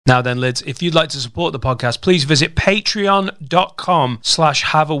Now then, Lids, if you'd like to support the podcast, please visit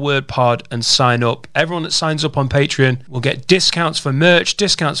patreon.com/haveawordpod and sign up. Everyone that signs up on Patreon will get discounts for merch,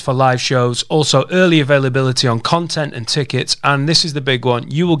 discounts for live shows, also early availability on content and tickets, and this is the big one,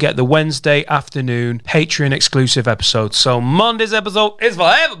 you will get the Wednesday afternoon Patreon exclusive episode. So Monday's episode is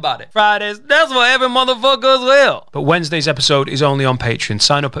for everybody. Fridays, that's for every motherfucker as well. But Wednesday's episode is only on Patreon.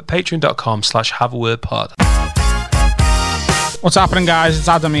 Sign up at patreon.com/haveawordpod. What's happening, guys? It's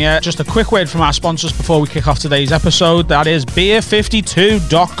Adam here. Just a quick word from our sponsors before we kick off today's episode. That is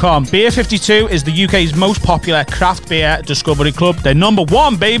beer52.com. Beer52 is the UK's most popular craft beer discovery club. They're number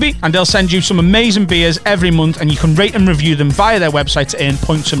one, baby. And they'll send you some amazing beers every month, and you can rate and review them via their website to earn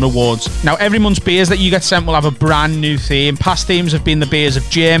points and rewards. Now, every month's beers that you get sent will have a brand new theme. Past themes have been the beers of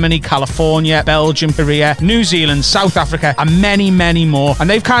Germany, California, Belgium, Korea, New Zealand, South Africa, and many, many more. And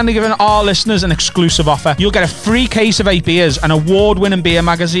they've kindly given our listeners an exclusive offer. You'll get a free case of 8 beers, an award-winning beer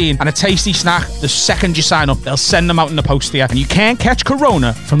magazine, and a tasty snack the second you sign up. They'll send them out in the post to you, and you can't catch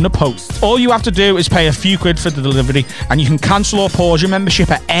Corona from the post. All you have to do is pay a few quid for the delivery, and you can cancel or pause your membership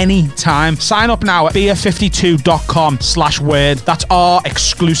at any time. Sign up now at beer52.com/word. That's our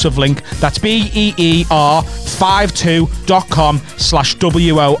exclusive link. That's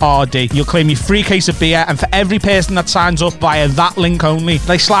beer52.com/WORD. You'll claim your free case of beer, and for every person that signs up via that link only,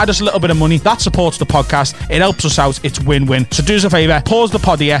 they slide us a little bit of money. That supports the podcast. It helps us out. It's win-win. So do us a favour, pause the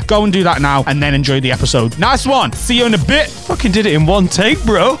pod here, go and do that now, and then enjoy the episode. Nice one. See you in a bit. Fucking did it in one take,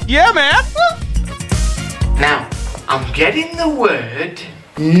 bro. Yeah, man. Now, I'm getting the word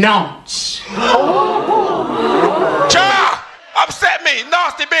nonce. Cha! Upset me,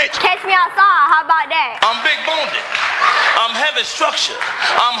 nasty bitch. Catch me outside, how about that? I'm big boned. I'm heavy structure.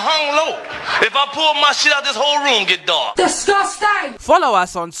 I'm hung low. If I pull my shit out, this whole room get dark. Disgusting! Follow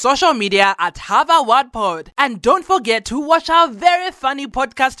us on social media at Have a Word Pod. And don't forget to watch our very funny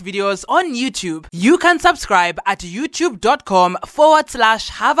podcast videos on YouTube. You can subscribe at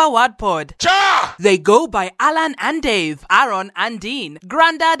youtube.com/Have a Word Pod. Cha! They go by Alan and Dave, Aaron and Dean,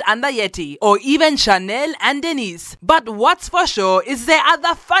 Grandad and the Yeti, or even Chanel and Denise. But what's for sure is they are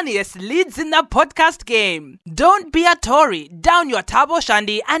the funniest leads in the podcast game. Don't be a Tory, down your Tabo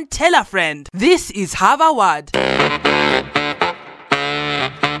Shandy and tell a friend. This is Have a Word.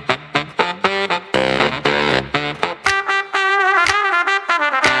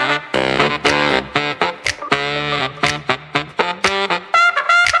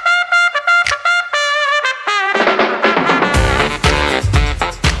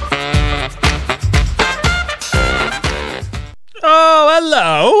 Oh,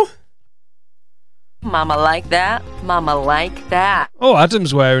 hello. Mama like that. Mama like that. Oh,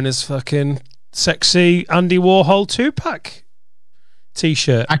 Adam's wearing his fucking sexy Andy Warhol 2-pack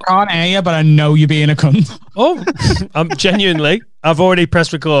t-shirt. I can't hear you, but I know you're being a cunt. Oh, I'm genuinely. I've already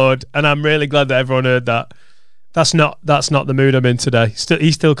pressed record, and I'm really glad that everyone heard that. That's not the mood I'm in today.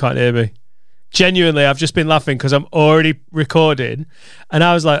 He still can't hear me. Genuinely, I've just been laughing because I'm already recording, and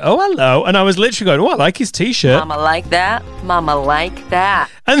I was like, "Oh, hello," and I was literally going, "Oh, I like his t-shirt." Mama like that. Mama like that.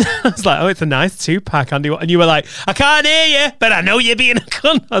 And I was like, "Oh, it's a nice 2-pack, Andy." And you were like, "I can't hear you, but I know you're being a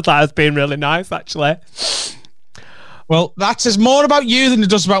cunt." I was like, "I was being really nice, actually." Well, that says more about you than it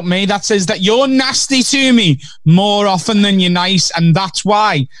does about me. That says that you're nasty to me more often than you're nice, and that's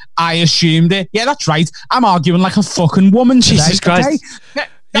why I assumed it. Yeah, that's right. I'm arguing like a fucking woman today. Jesus Christ. Okay?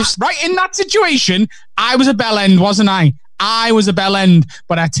 Right, in that situation, I was a bell end, wasn't I? I was a bell end,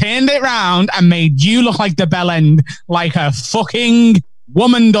 but I turned it round and made you look like the bell end, like a fucking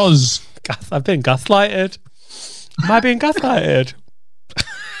woman does. I've been gaslighted. Am I being gaslighted?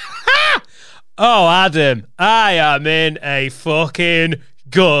 Oh, Adam, I am in a fucking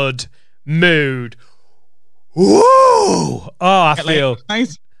good mood. Woo! Oh, I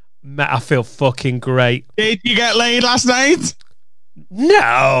feel fucking great. Did you get laid last night?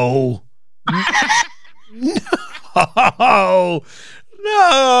 No.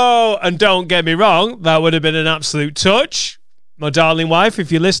 No. And don't get me wrong, that would have been an absolute touch. My darling wife,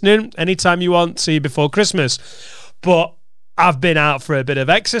 if you're listening, anytime you want, see you before Christmas. But I've been out for a bit of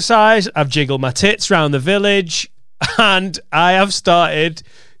exercise. I've jiggled my tits around the village, and I have started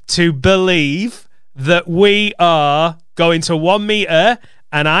to believe that we are going to 1 meter,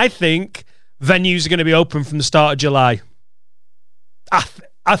 and I think venues are going to be open from the start of July.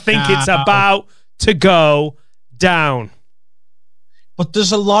 I think it's about to go down. But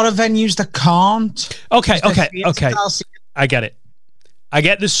there's a lot of venues that can't. Okay. I get it. I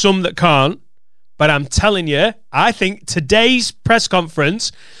get there's some that can't, but I'm telling you, I think today's press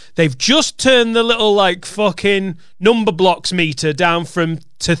conference, they've just turned the little like fucking number blocks meter down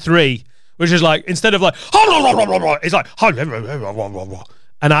to 3, which is like, instead of like, it's like,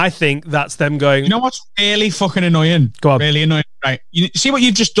 And I think that's them going... You know what's really fucking annoying? Go on. Really annoying, right? You see what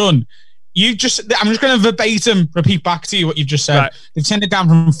you've just done? I'm just going to verbatim repeat back to you what you've just said. Right. They've turned it down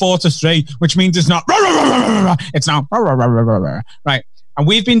from 4 to 3, which means it's not... It's now... Right. And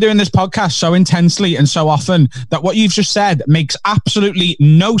we've been doing this podcast so intensely and so often that what you've just said makes absolutely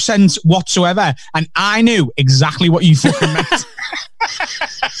no sense whatsoever. And I knew exactly what you fucking meant.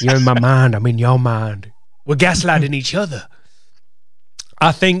 You're in my mind. I'm in your mind. We're gaslighting each other.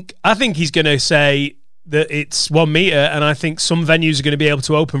 I think he's going to say that it's 1 meter, and I think some venues are going to be able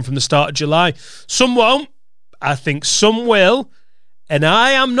to open from the start of July. Some won't. I think some will. And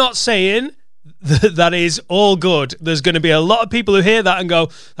I am not saying that is all good. There's going to be a lot of people who hear that and go,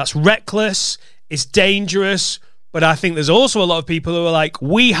 that's reckless, it's dangerous. But I think there's also a lot of people who are like,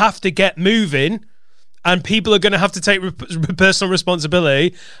 we have to get moving, and people are going to have to take personal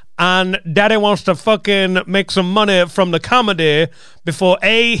responsibility. And Daddy wants to fucking make some money from the comedy before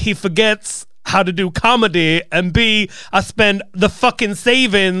A, he forgets how to do comedy, and B, I spend the fucking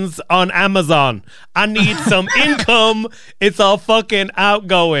savings on Amazon. I need some income. It's all fucking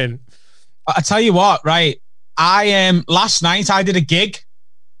outgoing. I tell you what, right? Last night I did a gig.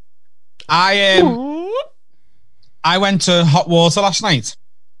 I went to Hot Water last night.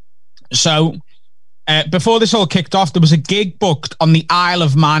 So before this all kicked off, there was a gig booked on the Isle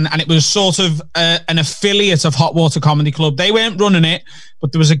of Man, and it was sort of an affiliate of Hot Water Comedy Club. They weren't running it,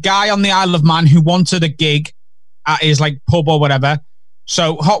 but there was a guy on the Isle of Man who wanted a gig at his like pub or whatever.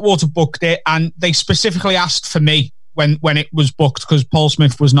 So Hot Water booked it, and they specifically asked for me when it was booked because Paul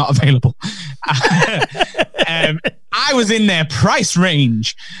Smith was not available. I was in their price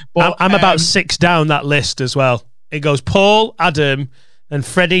range. But, I'm about 6 down that list as well. It goes Paul, Adam, and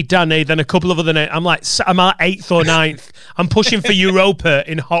Freddie, Danny, then a couple of other names. I'm at 8th or 9th. I'm pushing for Europa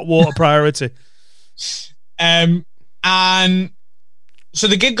in Hot Water priority. And so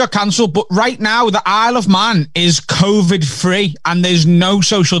the gig got cancelled, but right now the Isle of Man is COVID free and there's no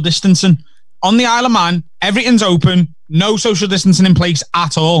social distancing. On the Isle of Man, everything's open, no social distancing in place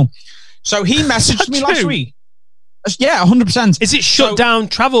at all. So he messaged me last week. Yeah, 100%. Is it shut down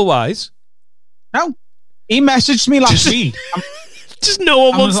travel-wise? No. He messaged me last week. Just no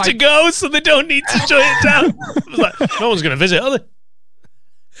one wants to go, so they don't need to shut it down. I was like, no one's going to visit, are they?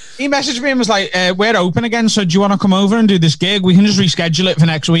 He messaged me and was like, we're open again, so do you want to come over and do this gig? We can just reschedule it for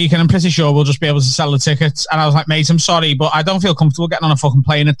next week, and I'm pretty sure we'll just be able to sell the tickets. And I was like, mate, I'm sorry, but I don't feel comfortable getting on a fucking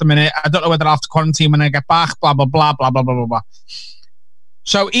plane at the minute. I don't know whether I'll have to quarantine when I get back, blah, blah, blah, blah, blah, blah, blah, blah.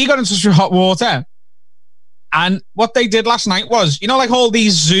 So he got in touch with Hot Water, and what they did last night was, you know, like all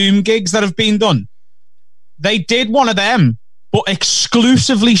these Zoom gigs that have been done? They did one of them, but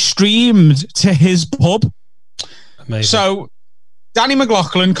exclusively streamed to his pub. Amazing. So Danny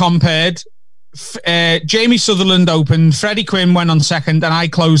McLaughlin compared, Jamie Sutherland opened, Freddie Quinn went on second, and I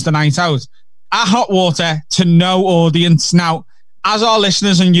closed the night out at Hot Water to no audience. Now, as our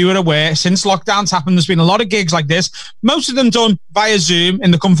listeners and you are aware, since lockdown's happened, there's been a lot of gigs like this, most of them done via Zoom in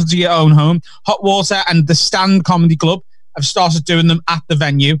the comfort of your own home. Hot Water and the Stand Comedy Club have started doing them at the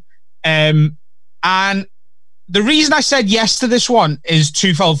venue. And the reason I said yes to this one is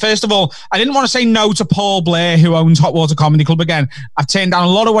twofold. First of all, I didn't want to say no to Paul Blair, who owns Hot Water Comedy Club again. I've turned down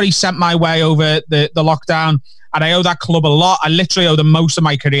a lot of what he sent my way over the lockdown, and I owe that club a lot. I literally owe them most of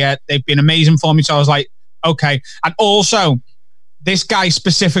my career. They've been amazing for me, so I was like, okay. And also, this guy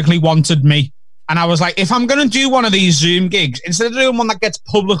specifically wanted me. And I was like, if I'm going to do one of these Zoom gigs, instead of doing one that gets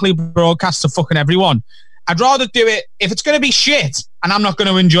publicly broadcast to fucking everyone, I'd rather do it, if it's going to be shit and I'm not going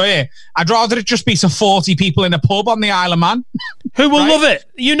to enjoy it, I'd rather it just be to 40 people in a pub on the Isle of Man. Who will love it.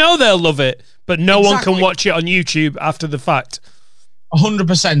 You know they'll love it, but no one can watch it on YouTube after the fact.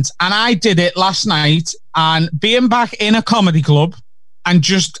 100%. And I did it last night, and being back in a comedy club and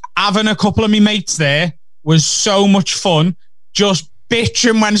just having a couple of me mates there was so much fun. Just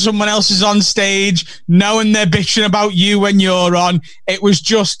bitching when someone else is on stage, knowing they're bitching about you when you're on. It was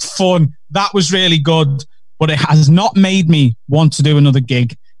just fun. That was really good. But it has not made me want to do another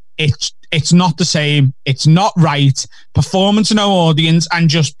gig. It's not the same. It's not right. Performance, no audience, and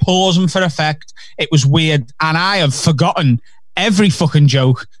just pausing for effect. It was weird. And I have forgotten every fucking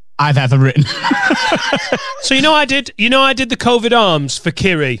joke I've ever written. So I did the COVID arms for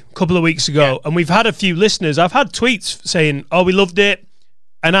Kiri a couple of weeks ago, and we've had a few listeners. I've had tweets saying, "Oh, we loved it."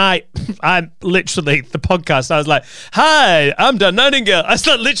 And I'm literally, the podcast, I was like, "Hi, I'm Dan Nightingale." I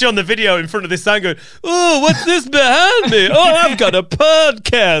started literally on the video in front of this sign going, "Oh, what's this behind me? Oh, I've got a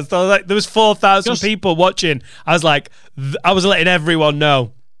podcast." I was like, there was 4,000 people watching. I was like, I was letting everyone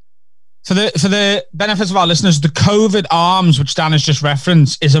know. For the benefits of our listeners, the COVID Arms, which Dan has just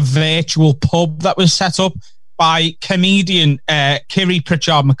referenced, is a virtual pub that was set up by comedian Kiri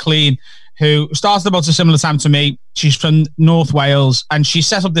Pritchard McLean, who started about a similar time to me. She's from North Wales, and she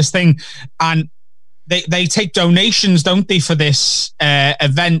set up this thing, and they take donations, don't they, for this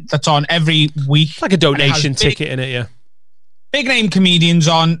event that's on every week. It's like a donation ticket in it, yeah. Big name comedians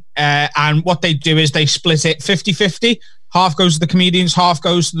on, and what they do is they split it 50-50. Half goes to the comedians, half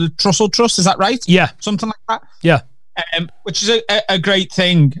goes to the Trussell Trust. Is that right? Yeah. Something like that? Yeah. Which is a great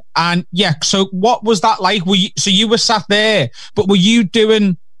thing. And yeah, so what was that like? You were sat there, but were you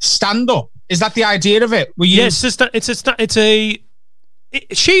doing stand-up? Is that the idea of it? Were you? Yeah,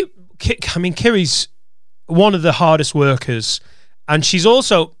 Kiri's one of the hardest workers, and she's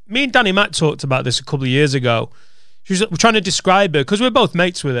also, me and Danny Mac talked about this a couple of years ago. We're trying to describe her because we're both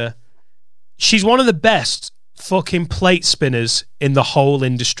mates with her. She's one of the best fucking plate spinners in the whole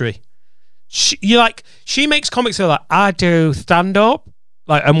industry. She makes comics that are like, I do stand up,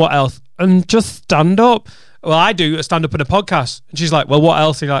 like, and what else? And just stand up. Well, I do a stand up and a podcast. And she's like, well, what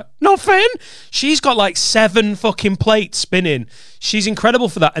else? And you're like, nothing. She's got like 7 fucking plates spinning. She's incredible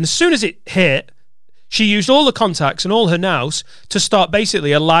for that. And as soon as it hit, she used all the contacts and all her nous to start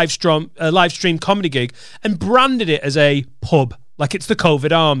basically a live stream comedy gig and branded it as a pub. Like it's the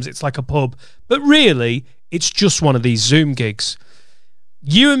COVID Arms. It's like a pub. But really, it's just one of these Zoom gigs.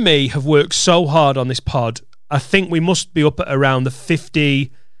 You and me have worked so hard on this pod. I think we must be up at around the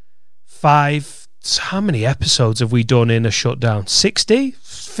 55. How many episodes have we done in a shutdown? 60?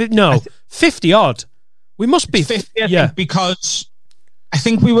 No, 50 odd. We must be 50, I think, because I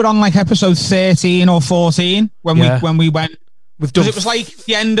think we were on like episode 13 or 14 when we went. We've done. It was like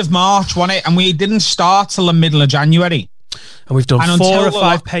the end of March, wasn't it? And we didn't start till the middle of January. And we've done 4 or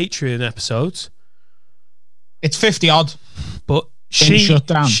 5 Patreon episodes. It's 50 odd. But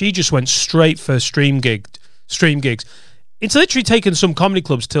she just went straight for stream gigs. It's literally taken some comedy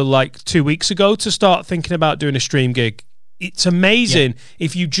clubs till like 2 weeks ago to start thinking about doing a stream gig. It's amazing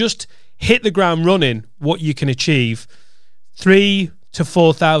if you just hit the ground running what you can achieve. 3,000 to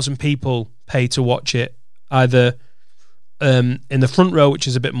 4,000 people pay to watch it, either in the front row, which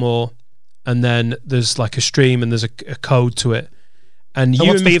is a bit more, and then there's like a stream and there's a code to it. And so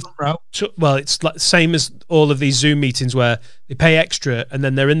you and me have, well, it's like same as all of these Zoom meetings where they pay extra and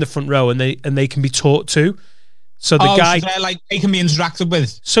then they're in the front row and they can be talked to. So the guy, so they're like, they can be interacted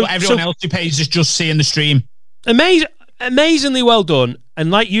with. So everyone else who pays is just seeing the stream. Amazingly well done.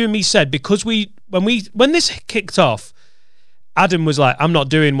 And like you and me said, because when this kicked off, Adam was like, I'm not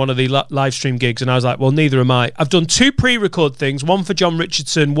doing one of the live stream gigs. And I was like, well, neither am I. I've done 2 pre-record things, one for John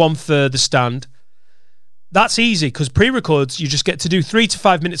Richardson, one for The Stand. That's easy because pre-records, you just get to do 3 to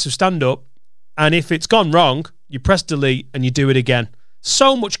 5 minutes of stand-up. And if it's gone wrong, you press delete and you do it again.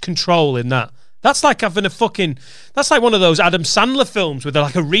 So much control in that. That's like having that's like one of those Adam Sandler films with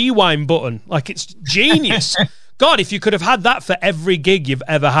like a rewind button. Like it's genius. God, if you could have had that for every gig you've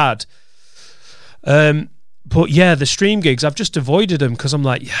ever had. But yeah, the stream gigs, I've just avoided them because I'm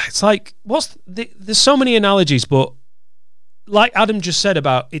like, yeah, it's like, there's so many analogies, but like Adam just said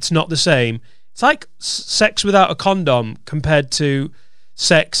about it's not the same. It's like sex without a condom compared to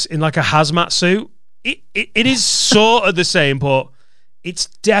sex in like a hazmat suit. It is sort of the same, but it's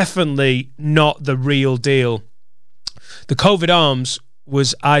definitely not the real deal. The COVID Arms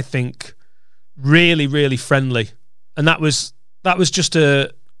was, I think, really, really friendly. And that was just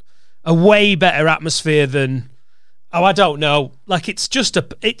a way better atmosphere than, I don't know. Like it's just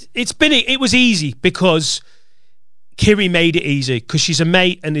it was easy because Kiri made it easy because she's a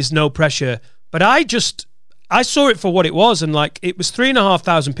mate and there's no pressure. But I saw it for what it was, and like it was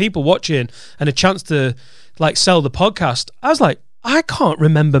 3,500 people watching and a chance to like sell the podcast. I was like, I can't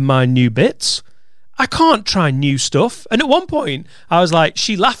remember my new bits. I can't try new stuff. And at one point, I was like,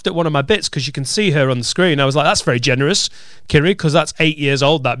 she laughed at one of my bits because you can see her on the screen. I was like, that's very generous, Kiri, because that's 8 years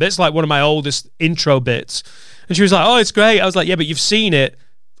old, that bit. It's like one of my oldest intro bits. And she was like, oh, it's great. I was like, yeah, but you've seen it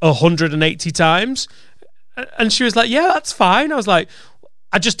 180 times. And she was like, yeah, that's fine. I was like,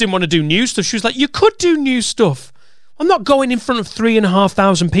 I just didn't want to do new stuff. She was like, you could do new stuff. I'm not going in front of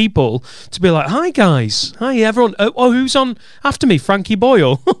 3,500 people to be like, hi guys, hi everyone. Oh, who's on after me? Frankie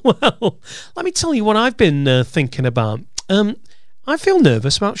Boyle. Well, let me tell you what I've been thinking about. I feel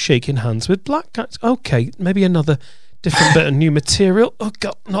nervous about shaking hands with black guys. Okay, maybe another different bit of new material. Oh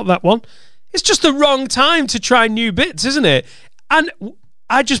God, not that one. It's just the wrong time to try new bits, isn't it? And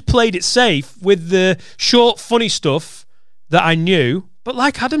I just played it safe with the short, funny stuff that I knew. But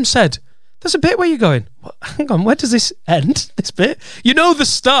like Adam said, there's a bit where you're going, well, hang on, where does this end, this bit? You know the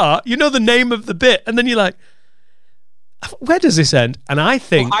start, you know the name of the bit, and then you're like, where does this end? And I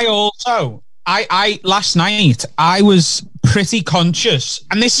think... Well, I last night, I was pretty conscious,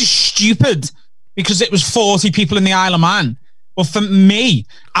 and this is stupid, because it was 40 people in the Isle of Man. But for me,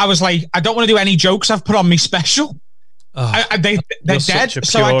 I was like, I don't want to do any jokes I've put on me special. They're dead,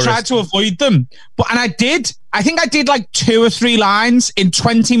 so I tried to avoid them. And I did. I think I did like 2 or 3 lines in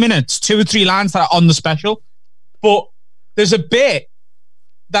 20 minutes, 2 or 3 lines that are on the special. But there's a bit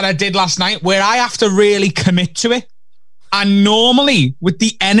that I did last night where I have to really commit to it. And normally, with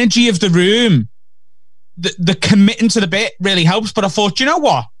the energy of the room, the committing to the bit really helps. But I thought, you know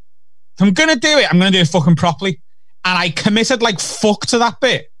what? If I'm going to do it, I'm going to do it fucking properly. And I committed like fuck to that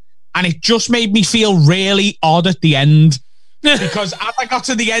bit. And it just made me feel really odd at the end. Because as I got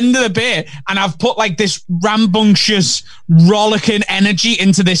to the end of the bit and I've put like this rambunctious, rollicking energy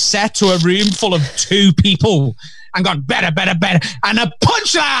into this set to a room full of 2 people and gone better, and a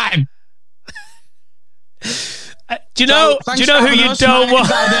punchline. Do you know who you don't want?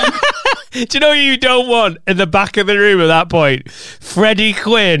 Do you know who you don't want in the back of the room at that point? Freddie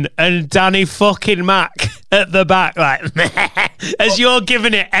Quinn and Danny fucking Mac at the back, like, as you're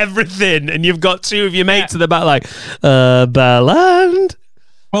giving it everything, and you've got 2 of your mates at the back, like, Balland.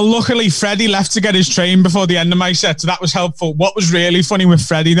 Well, luckily, Freddie left to get his train before the end of my set, so that was helpful. What was really funny with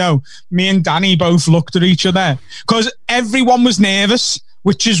Freddie, though, me and Danny both looked at each other because everyone was nervous,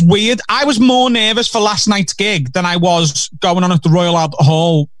 which is weird. I was more nervous for last night's gig than I was going on at the Royal Albert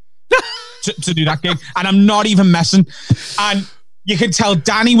Hall to do that gig. And I'm not even messing. And you can tell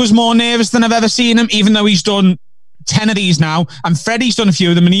Danny was more nervous than I've ever seen him, even though he's done 10 of these now. And Freddie's done a few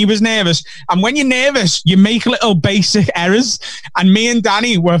of them and he was nervous. And when you're nervous, you make little basic errors. And me and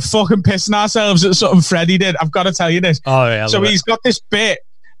Danny were fucking pissing ourselves at something Freddie did. I've got to tell you this. Oh, yeah. So he's got this bit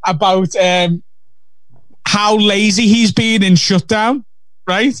about how lazy he's been in Shutdown.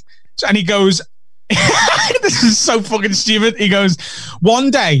 Right? And he goes, this is so fucking stupid. He goes,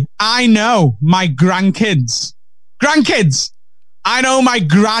 one day I know my grandkids, I know my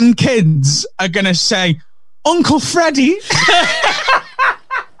grandkids are going to say, Uncle Freddie.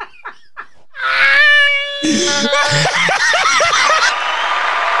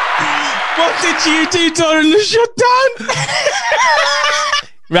 What did you do during the shutdown?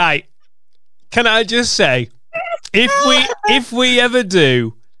 Right. Can I just say, if we ever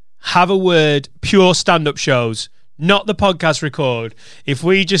do have a word, pure stand-up shows, not the podcast record, if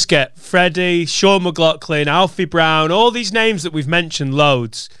we just get Freddie, Sean McLaughlin, Alfie Brown, all these names that we've mentioned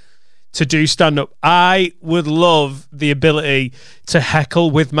loads to do stand-up, I would love the ability to heckle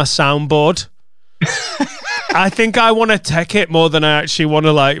with my soundboard. I think I want to tech it more than I actually want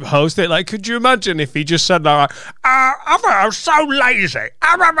to like host it. Like, could you imagine if he just said that, I'm so lazy,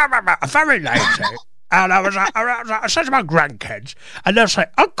 I'm very lazy. And I said to my grandkids, and they'll say,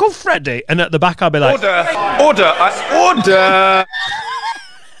 Uncle Freddie. And at the back, I'll be like, Order.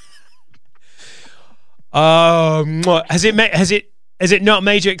 Has it not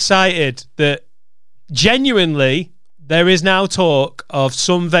made you excited that genuinely there is now talk of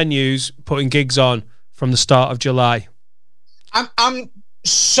some venues putting gigs on from the start of July? I'm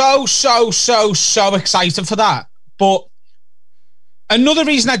so excited for that. But another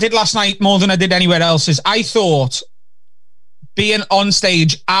reason I did last night more than I did anywhere else is I thought being on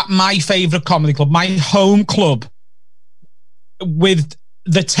stage at my favourite comedy club, my home club, with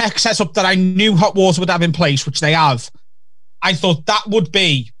the tech setup that I knew Hot Water would have in place, which they have, I thought that would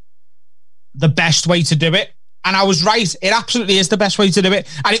be the best way to do it. And I was right. It absolutely is the best way to do it.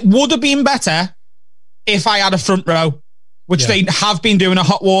 And it would have been better if I had a front row, which they have been doing at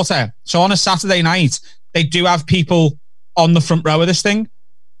Hot Water. So on a Saturday night, they do have people on the front row of this thing.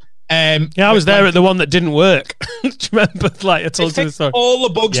 I was there at the one that didn't work. Do you remember? Like, I told you the story. All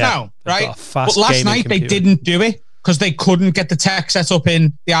the bugs now, right? But last night they didn't do it because they couldn't get the tech set up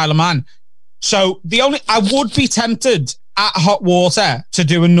in the Isle of Man. So I would be tempted at Hot Water to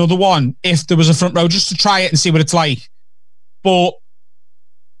do another one if there was a front row, just to try it and see what it's like. But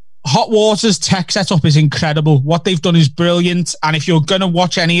Hot Water's tech setup is incredible. What they've done is brilliant. And if you're going to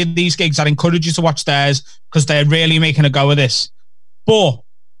watch any of these gigs, I'd encourage you to watch theirs because they're really making a go of this. But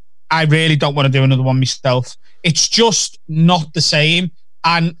I really don't want to do another one myself. It's just not the same.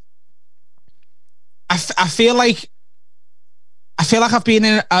 And I feel like I've been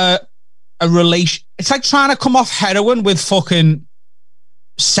in a relation. It's like trying to come off heroin with fucking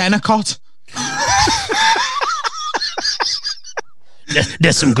Senecot.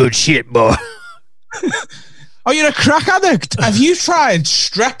 That's some good shit, boy. Oh, you're a crack addict? Have you tried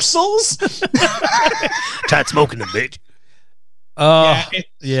Strepsils? Tried smoking them, bitch. Oh,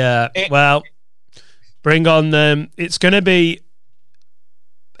 well, bring on them. It's going to be,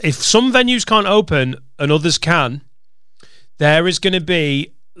 if some venues can't open and others can, there is going to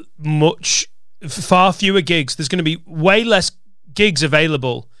be far fewer gigs. There's going to be way less gigs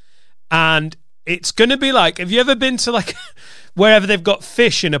available. And it's going to be like, have you ever been to like wherever they've got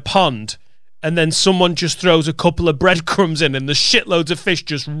fish in a pond and then someone just throws a couple of breadcrumbs in and the shitloads of fish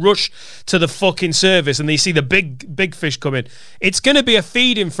just rush to the fucking surface and they see the big fish coming? It's going to be a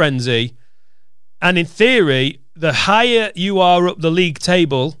feeding frenzy. And in theory, the higher you are up the league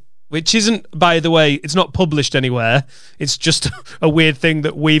table, which isn't, by the way, it's not published anywhere. It's just a weird thing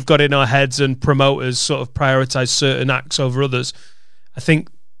that we've got in our heads and promoters sort of prioritise certain acts over others. I think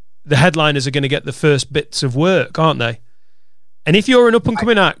the headliners are going to get the first bits of work, aren't they? And if you're an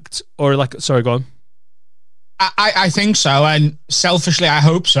up-and-coming act, or like... Sorry, go on. I think so, and selfishly, I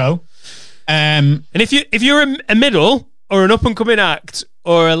hope so. And if you're a middle or an up-and-coming act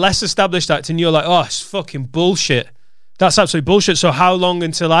or a less established act and you're like, oh, it's fucking bullshit. That's absolute bullshit. So how long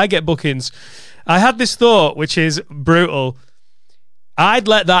until I get bookings? I had this thought, which is brutal. I'd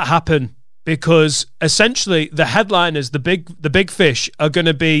let that happen because essentially the headliners, the big fish, are going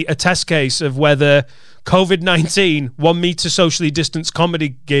to be a test case of whether COVID-19 1 meter socially distanced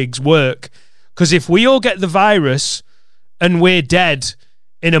comedy gigs work. Because if we all get the virus and we're dead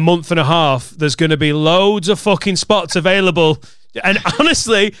in a month and a half, there's going to be loads of fucking spots available. And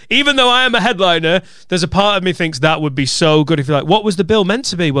honestly, even though I am a headliner, there's a part of me thinks that would be so good if you're like, what was the bill meant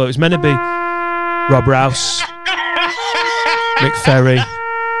to be? Well, it was meant to be Rob Rouse, Mick Ferry,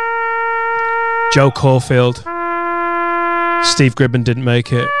 Joe Caulfield, Steve Gribben didn't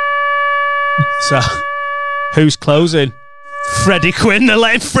make it. So, who's closing? Freddie Quinn. They're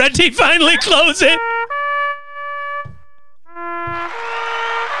letting Freddie finally close it.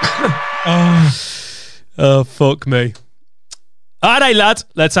 Oh, fuck me. All right, lad.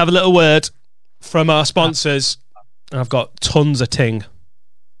 Let's have a little word from our sponsors. I've got tons of ting.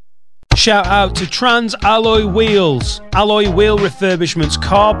 Shout out to Trans Alloy Wheels. Alloy wheel refurbishments,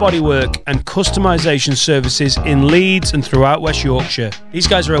 car bodywork and customization services in Leeds and throughout West Yorkshire. These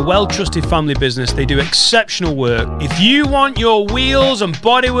guys are a well-trusted family business. They do exceptional work. If you want your wheels and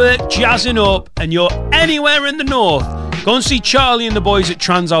bodywork jazzing up and you're anywhere in the north, go and see Charlie and the boys at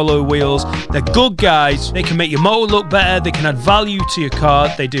Trans Alloy Wheels. They're good guys. They can make your motor look better. They can add value to your car.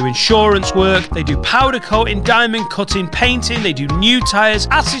 They do insurance work. They do powder coating, diamond cutting, painting. They do new tyres,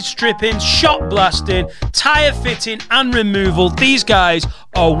 acid stripping, shot blasting, tyre fitting and removal. These guys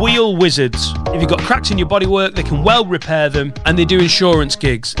are wheel wizards. If you've got cracks in your bodywork, they can well repair them, and they do insurance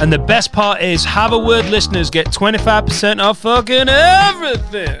gigs. And the best part is, Have a Word listeners get 25% off fucking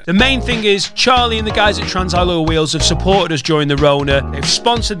everything. The main thing is, Charlie and the guys at Trans Alloy Wheels have supported us during the Rona. They've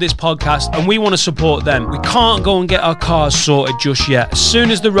sponsored this podcast, and we want to support them. We can't go and get our cars sorted just yet. As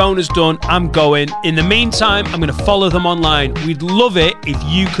soon as the Rona's done, I'm going. In the meantime, I'm going to follow them online. We'd love it if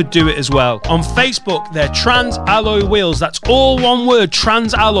you could do it as well. On Facebook, they're Trans Alloy Wheels. That's all one word,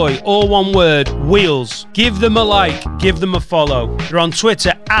 Trans Alloy, all one word, Wheels. Give them a like, give them a follow. They're on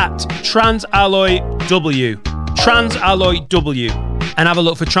Twitter at TransAlloyW. TransAlloyW. And have a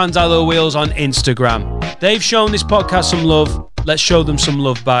look for Trans Alloy Wheels on Instagram. They've shown this podcast some love. Let's show them some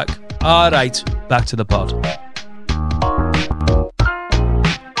love back. All right, back to the pod.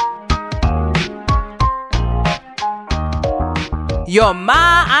 Your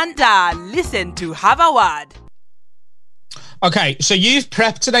ma and dad listen to Have a Word. Okay, so you've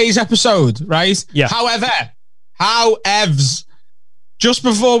prepped today's episode, right? Yeah. Howevs, just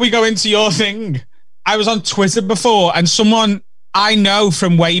before we go into your thing, I was on Twitter before and someone I know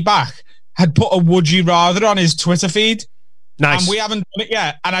from way back had put a would you rather on his Twitter feed. Nice. And we haven't done it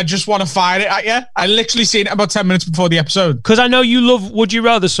yet, and I just want to fire it at you. I literally seen it about 10 minutes before the episode. Because I know you love Would You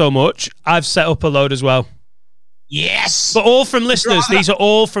Rather so much, I've set up a load as well. Yes. But all from listeners. These are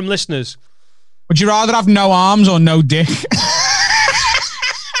all from listeners. Would you rather have no arms or no dick?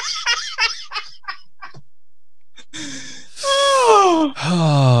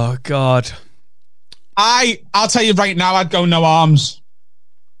 Oh, God. I'll tell you right now, I'd go no arms.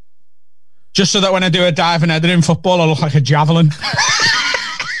 Just so that when I do a dive and header in football, I look like a javelin.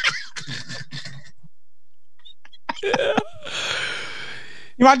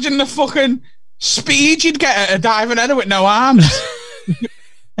 Imagine the fucking speed you'd get at a dive and header with no arms.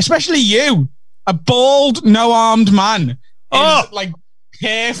 Especially you, a bald, no-armed man. Is like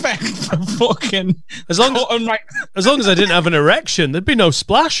perfect for fucking... As long as I didn't have an erection, there'd be no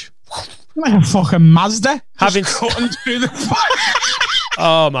splash. Like a fucking Mazda. Having cutting through the...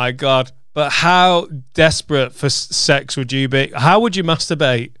 Oh, my God. But how desperate for sex would you be? How would you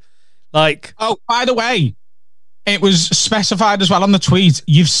masturbate? Like... Oh, by the way, it was specified as well on the tweet,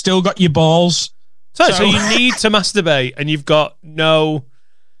 you've still got your balls. So you need to masturbate and you've got no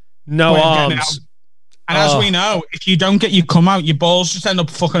arms. And as we know, if you don't get your cum out, your balls just end up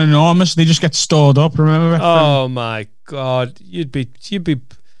fucking enormous. They just get stored up, remember? Oh my God. You'd be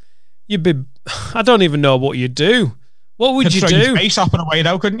I don't even know what you'd do. What would you do? Space hopping away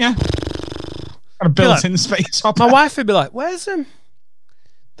though, couldn't you? Got a built-in space hopper. My wife would be like, "Where's him?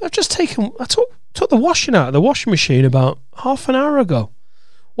 I've just taken. I took the washing out of the washing machine about half an hour ago.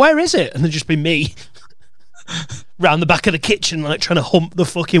 Where is it?" And there'd just be me round the back of the kitchen, like trying to hump the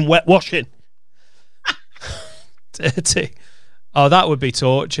fucking wet washing. Dirty. Oh, that would be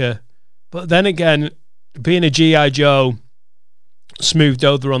torture. But then again, being a G.I. Joe smoothed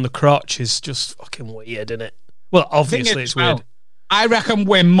over on the crotch is just fucking weird, isn't it? Well, obviously it's weird. I reckon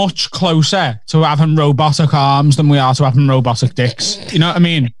we're much closer to having robotic arms than we are to having robotic dicks. You know what I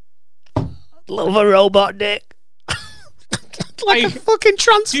mean? Love a robot dick. like a fucking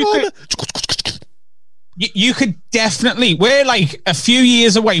transformer. You could definitely. We're like a few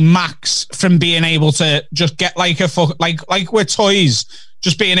years away max from being able to just get like like we're toys.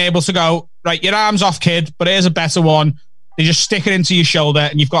 Just being able to go, right, your arm's off, kid, but here's a better one. They just stick it into your shoulder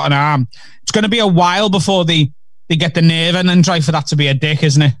and you've got an arm. It's going to be a while before they get the nerve in and try for that to be a dick,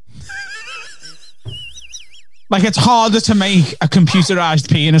 isn't it? Like, it's harder to make a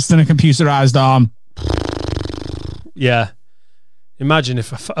computerized penis than a computerized arm. Yeah. Imagine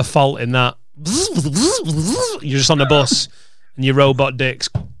if a fault in that. You're just on the bus and your robot dick's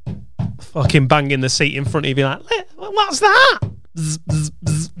fucking banging the seat in front of you, like, what's that?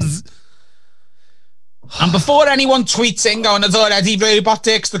 And before anyone tweets in going, "It's already robot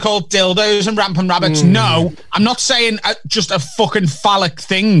dicks, they're called dildos and rampant rabbits." No, I'm not saying just a fucking phallic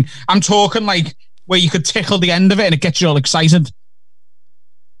thing. I'm talking like where you could tickle the end of it and it gets you all excited.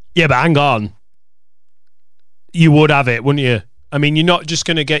 Yeah, but hang on. You would have it, wouldn't you? I mean, you're not just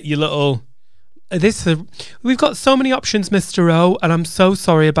going to get your little... We've got so many options, Mr. O, and I'm so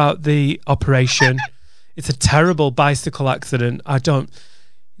sorry about the operation. It's a terrible bicycle accident.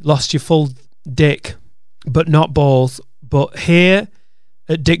 Lost your full dick, but not balls. But here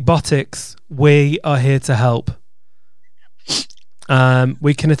at Dick Botics, we are here to help.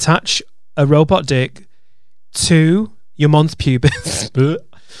 We can attach a robot dick to your mons pubis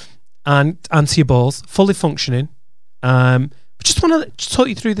and to your balls, fully functioning. Just want to talk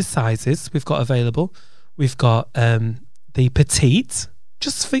you through the sizes we've got available. We've got the petite,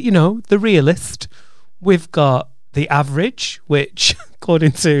 just for, the realist. We've got the average, which,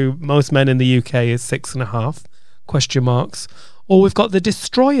 according to most men in the UK, is 6.5 question marks. Or we've got the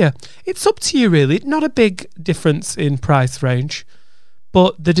destroyer. It's up to you, really. Not a big difference in price range,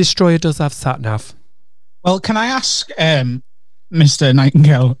 but the destroyer does have sat-nav. Well, can I ask, Mr.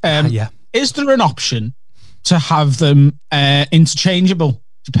 Nightingale, yeah. Is there an option to have them interchangeable,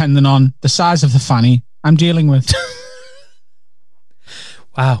 depending on the size of the fanny I'm dealing with?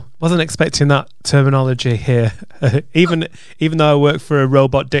 Wow, wasn't expecting that terminology here. Even though I work for a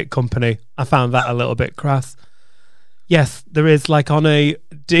robot dick company, I found that a little bit crass. Yes, there is, like on a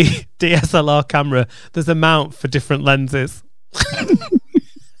DSLR camera, there's a mount for different lenses.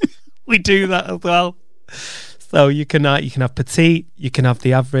 We do that as well. So you can have petite, you can have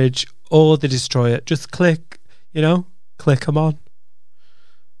the average, or the destroyer. Just click them on.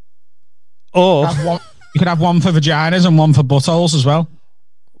 Or you could have one for vaginas and one for buttholes as well.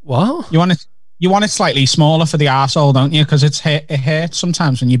 What? You want it slightly smaller for the arsehole, don't you? Because it hurts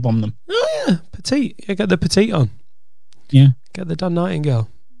sometimes when you bum them. Oh yeah, petite. You get the petite on. Yeah. Get the Dan Nightingale.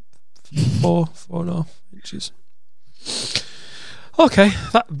 4.5 inches. Okay,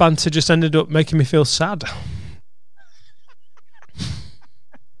 that banter just ended up making me feel sad.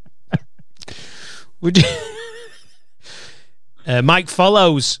 Would you? Mike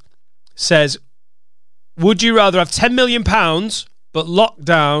Follows says, "Would you rather have £10 million but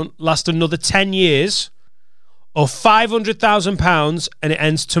lockdown lasts another 10 years, or £500,000 and it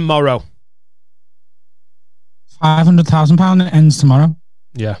ends tomorrow?" £500,000 and it ends tomorrow.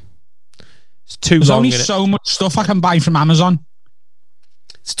 Yeah, it's too There's long. only so much stuff I can buy from Amazon.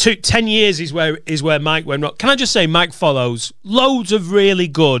 It's 10 years is where Mike went wrong. Can I just say, Mike Follows loads of really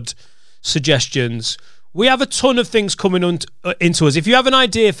good suggestions. We have a ton of things coming into us. If you have an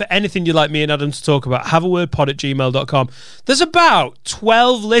idea for anything you'd like me and Adam to talk about, haveawordpod@gmail.com. There's about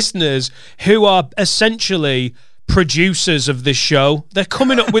 12 listeners who are essentially producers of this show. They're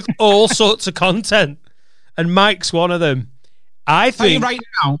coming up with all sorts of content, and Mike's one of them. I think right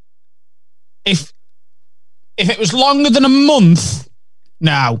now, if it was longer than a month,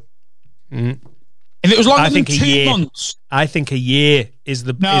 no. If it was longer than 2 months, I think a year is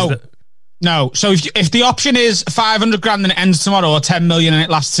the No. So if the option is 500 grand and it ends tomorrow, or 10 million and it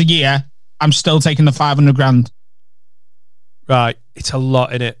lasts a year, I'm still taking the 500 grand. Right. It's a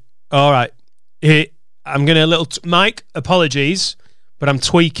lot in it. All right. I'm going to Mike, apologies, but I'm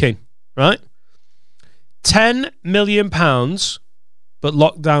tweaking, right? £10 million, but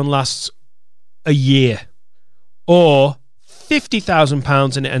lockdown lasts a year, or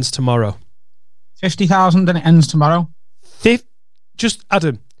 £50,000 and it ends tomorrow. 50,000 and it ends tomorrow. Just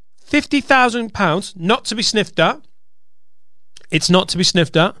Adam, £50,000 not to be sniffed at. It's not to be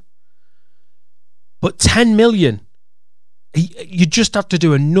sniffed at. But 10 million. You just have to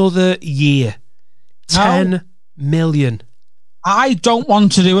do another year. 10 million. I don't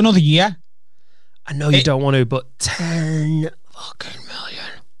want to do another year. I know you don't want to, but 10 fucking million.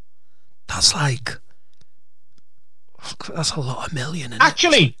 That's like... That's a lot of million, isn't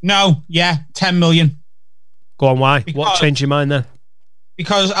Actually, no. Yeah, 10 million. Go on, why? What changed your mind then?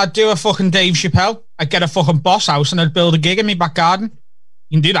 Because I'd do a fucking Dave Chappelle. I'd get a fucking boss house and I'd build a gig in my back garden.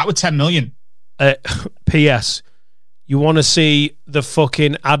 You can do that with 10 million. P.S. You want to see the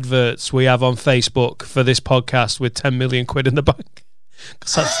fucking adverts we have on Facebook for this podcast with 10 million quid in the bank?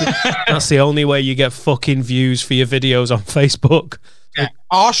 Because that's the only way you get fucking views for your videos on Facebook. Yeah.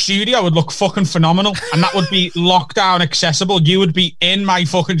 Our studio would look fucking phenomenal, and that would be lockdown accessible. You would be in my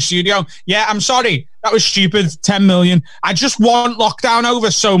fucking studio. Yeah, I'm sorry. That was stupid. 10 million. I just want lockdown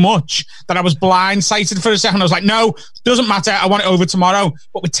over so much that I was blindsided for a second. I was like, no, doesn't matter. I want it over tomorrow.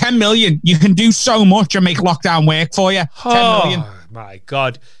 But with 10 million, you can do so much and make lockdown work for you. 10 million. Oh, my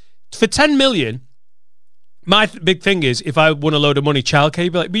God. For 10 million, my big thing is if I won a load of money, childcare,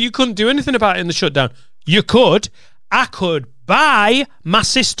 you'd be like, but you couldn't do anything about it in the shutdown. You could. I could buy my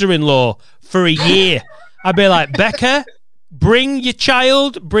sister-in-law for a year. I'd be like, Becca, bring your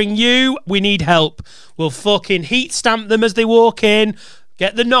child, bring you. We need help. We'll fucking heat stamp them as they walk in.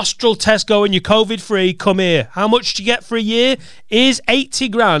 Get the nostril test going. You're COVID-free. Come here. How much do you get for a year? Is 80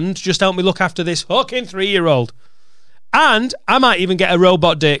 grand. Just help me look after this fucking 3-year-old. And I might even get a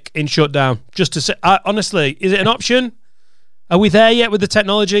robot dick in Shutdown. Just to say, honestly, is it an option? Are we there yet with the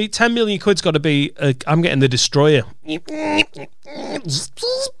technology? 10 million quid's got to be... I'm getting the Destroyer.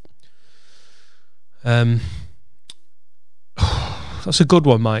 That's a good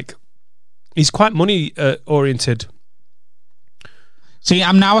one, Mike. He's quite money-oriented. See,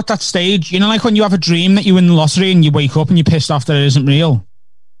 I'm now at that stage. You know, like when you have a dream that you win the lottery and you wake up and you're pissed off that it isn't real?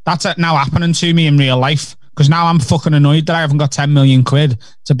 That's now happening to me in real life. Because now I'm fucking annoyed that I haven't got 10 million quid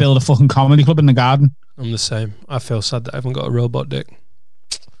to build a fucking comedy club in the garden. I'm the same. I feel sad that I haven't got a robot dick.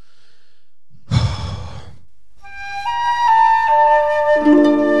 For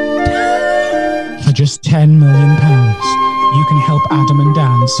just £10 million, you can help Adam and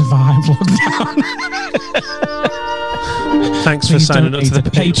Dan survive lockdown. Thanks for signing up to the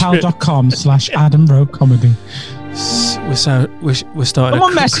PayPal.com/AdamBrokeComedy. We're starting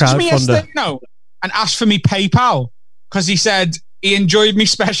Someone a messaged me yesterday, crowdfunder. And asked for me PayPal because he said he enjoyed me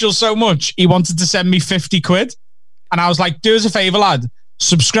special so much he wanted to send me 50 quid. And I was like, do us a favour, lad.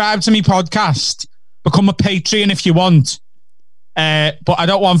 Subscribe to me podcast. Become a Patreon if you want. But I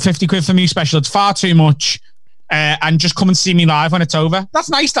don't want 50 quid for me special. It's far too much. And just come and see me live when it's over. That's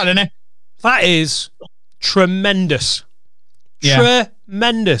nice, that, isn't it? That is tremendous. Yeah.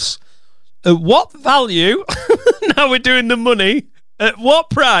 Tremendous. At what value, now we're doing the money, at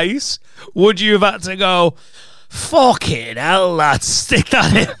what price would you have had to go, fucking hell, lads, stick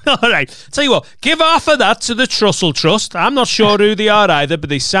that in? All right. Tell you what, give half of that to the Trussell Trust. I'm not sure who they are either, but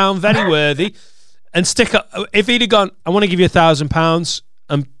they sound very worthy. And stick up. If he'd have gone, I want to give you £1,000,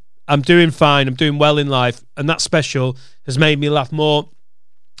 I'm doing fine, I'm doing well in life, and that special has made me laugh more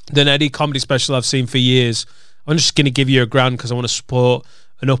than any comedy special I've seen for years. I'm just going to give you £1,000 because I want to support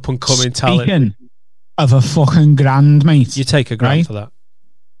an up-and-coming talent. Speaking of a fucking grand, mate. You take £1,000 right? for that.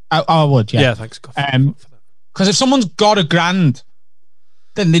 I would, yeah. Yeah, thanks. Because if someone's got £1,000,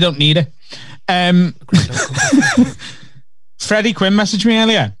 then they don't need it. Freddie Quinn messaged me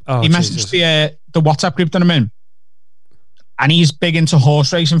earlier. He messaged the WhatsApp group that I'm in. And he's big into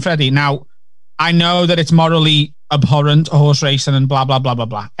horse racing, Freddie. Now, I know that it's morally abhorrent, horse racing and blah, blah, blah, blah,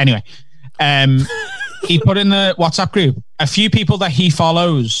 blah. Anyway, he put in the WhatsApp group, a few people that he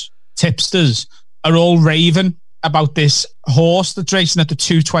follows, tipsters, are all raving about this horse that's racing at the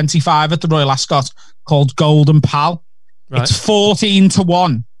 225 at the Royal Ascot called Golden Pal. Right. It's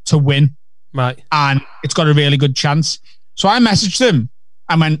 14-1 to win. Right. And it's got a really good chance. So I messaged him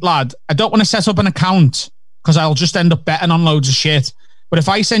and went, lad, I don't want to set up an account because I'll just end up betting on loads of shit. But if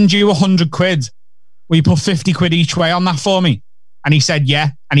I send you 100 quid, will you put 50 quid each way on that for me? And he said, yeah.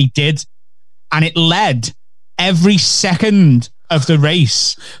 And he did. And it led every second of the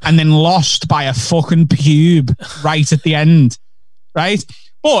race and then lost by a fucking pube right at the end. Right?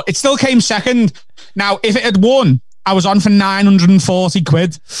 But it still came second. Now, if it had won, I was on for 940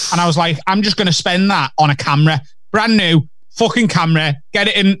 quid. And I was like, I'm just going to spend that on a camera. Brand new fucking camera. Get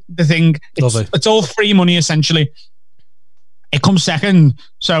it in the thing. It's all free money, essentially. It comes second.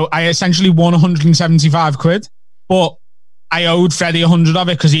 So I essentially won 175 quid, but I owed Freddie 100 of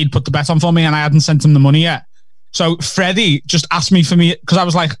it because he'd put the bet on for me and I hadn't sent him the money yet. So Freddie just asked me for me, because I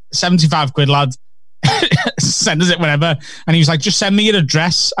was like, 75 quid, lad. Send us it whenever. And he was like, just send me your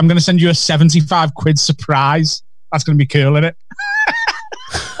address. I'm going to send you a 75 quid surprise. That's going to be cool, isn't it?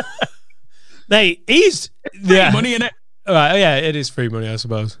 Mate, he's... Free money, innit? All right, yeah, it is free money, I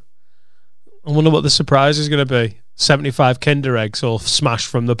suppose. I wonder what the surprise is going to be. 75 Kinder Eggs all smashed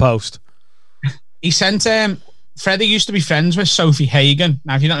from the post. He sent... Freddie used to be friends with Sophie Hagen.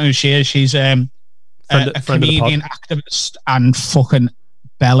 Now, if you don't know who she is, she's a comedian, activist, and fucking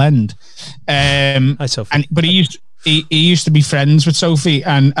bellend. Hi, Sophie. But he used to be friends with Sophie,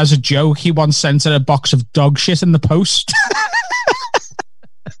 and as a joke, he once sent her a box of dog shit in the post.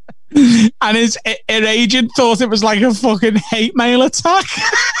 And his agent thought it was like a fucking hate mail attack.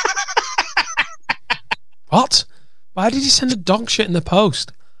 What? Why did he send a dog shit in the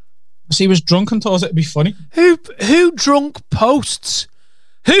post? Because he was drunk and thought it'd be funny. Who drunk posts?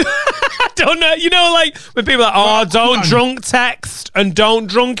 Who? I don't know. You know, like when people are like, don't drunk text and don't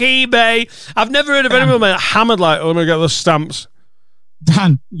drunk eBay. I've never heard of anyone like hammered like, oh, I'm going to get those stamps.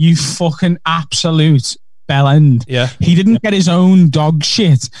 Dan, you fucking absolute bellend. Yeah. He didn't get his own dog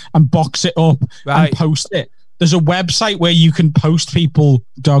shit and box it up and post it. There's a website where you can post people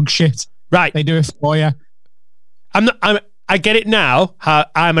dog shit. Right. They do it for you. I get it now, how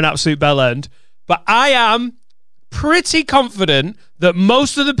I'm an absolute bellend, but I am pretty confident that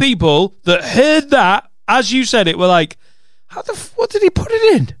most of the people that heard that, as you said it, were like, what did he put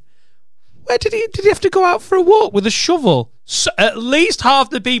it in? Where did he have to go out for a walk with a shovel? So at least half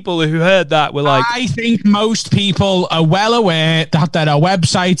the people who heard that were like... I think most people are well aware that there are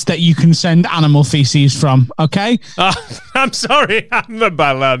websites that you can send animal feces from, okay? I'm sorry, I'm a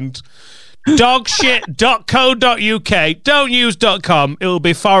bellend. Dogshit.co.uk. Don't use .com. It'll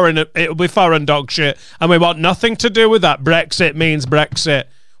be foreign dog shit, and we want nothing to do with that. Brexit means Brexit.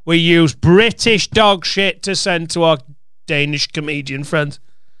 We use British dog shit to send to our Danish comedian friends.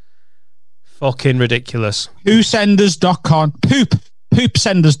 Fucking ridiculous. Poopsenders.com.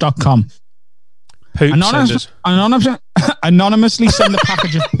 Poopsenders.com. Anonymously send a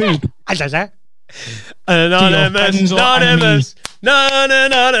package of poop. Anonymous.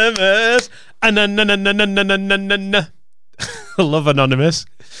 I love Anonymous.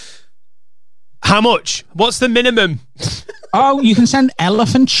 How much? What's the minimum? Oh, you can send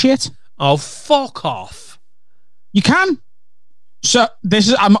elephant shit. Oh, fuck off. You can. So this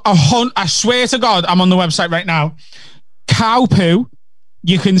is, I swear to God, I'm on the website right now. Cow poo,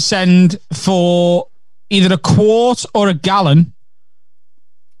 you can send for either a quart or a gallon.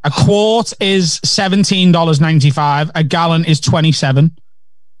 A quart is $17.95. A gallon is $27.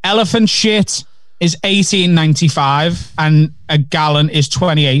 Elephant shit is $18.95, and a gallon is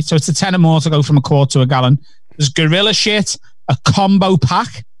 $28. So it's a tenner more to go from a quart to a gallon. There's gorilla shit, a combo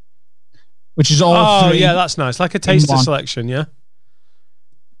pack, which is all three. Oh, yeah, that's nice. Like a taster selection, yeah?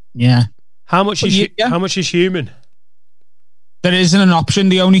 Yeah. How much is human? There isn't an option.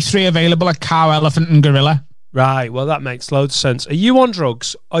 The only three available are cow, elephant, and gorilla. Right, well, that makes loads of sense. Are you on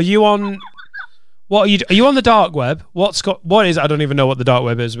drugs? Are you on... What are you? Are you on the dark web? What is? I don't even know what the dark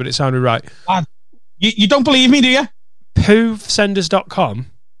web is, but it sounded right. You don't believe me, do you? Poofsenders.com.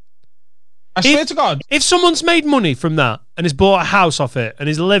 I swear to God. If someone's made money from that and has bought a house off it and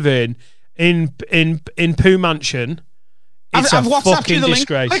is living in Poo Mansion, it's I've a fucking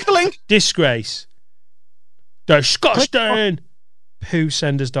disgrace. Click the link. Disgrace. Disgusting.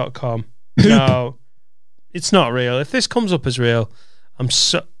 Poofsenders.com. No, it's not real. If this comes up as real,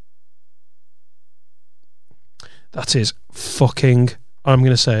 that is fucking... I'm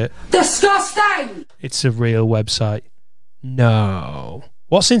going to say it. Disgusting! It's a real website. No.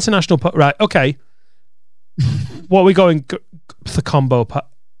 What's international... right, okay. What are we going... the combo...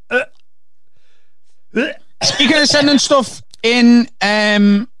 Speaking of sending stuff in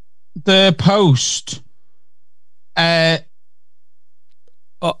the post... I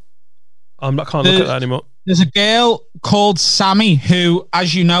can't look at that anymore. There's a girl called Sammy who,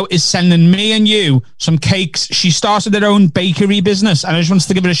 as you know, is sending me and you some cakes. She started her own bakery business, and I just wanted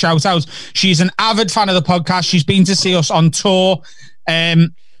to give her a shout out. She's an avid fan of the podcast. She's been to see us on tour.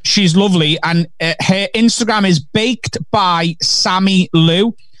 She's lovely, and her Instagram is Baked by Sammy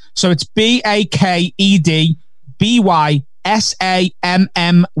Lou. So it's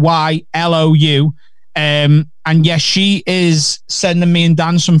BAKEDBYSAMMYLOU. And yes, she is sending me and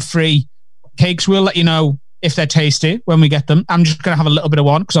Dan some free cakes. We'll let you know if they're tasty when we get them. I'm just going to have a little bit of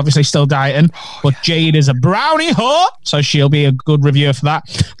one because obviously still dieting. But Jade is a brownie whore, so she'll be a good reviewer for that.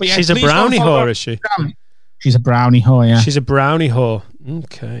 But yeah, she's a brownie whore, is she? She's a brownie whore, yeah. She's a brownie whore.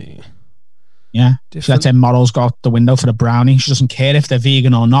 Okay. Yeah. She lets her morals go out the window for the brownie. She doesn't care if they're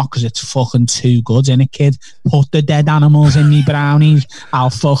vegan or not because it's fucking too good, innit, kid? Put the dead animals in me brownies. I'll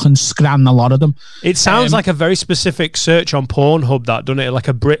fucking scran a lot of them. It sounds like a very specific search on Pornhub, that, doesn't it? Like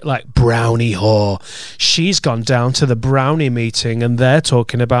a brownie whore. She's gone down to the brownie meeting and they're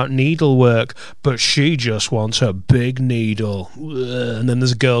talking about needlework, but she just wants a big needle. And then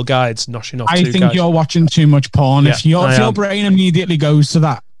there's a girl guides noshing off I two think guys. you're watching too much porn. Yeah, if your brain immediately goes to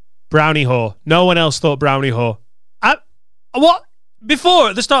that. Brownie whore. No one else thought brownie whore. What? Before,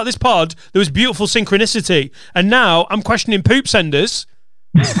 at the start of this pod, there was beautiful synchronicity. And now I'm questioning poop senders.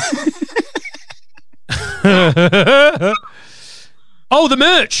 Oh, the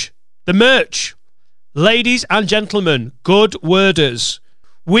merch. The merch. Ladies and gentlemen, good worders.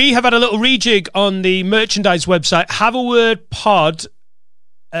 We have had a little rejig on the merchandise website,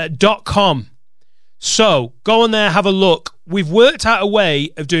 haveawordpod.com. So go on there, have a look. We've worked out a way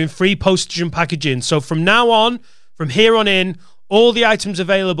of doing free postage and packaging. So from now on, from here on in, all the items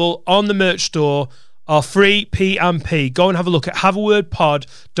available on the merch store are free P&P. Go and have a look at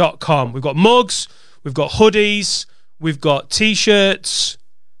haveawordpod.com. We've got mugs, we've got hoodies, we've got T-shirts.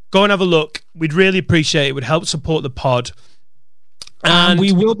 Go and have a look. We'd really appreciate it. It would help support the pod. And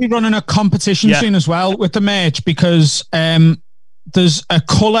we will be running a competition soon as well with the merch because there's a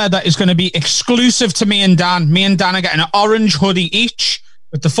colour that is going to be exclusive to me and Dan. Me and Dan are getting an orange hoodie each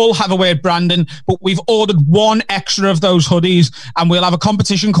with the full Have a Word branding, but we've ordered one extra of those hoodies and we'll have a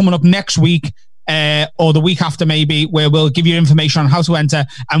competition coming up next week or the week after maybe, where we'll give you information on how to enter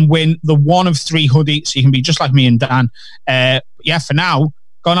and win the one of 3 hoodies so you can be just like me and Dan. For now,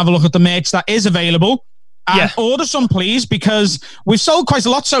 go and have a look at the merch that is available. And order some, please, because we've sold quite a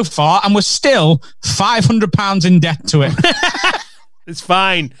lot so far and we're still £500 in debt to it. It's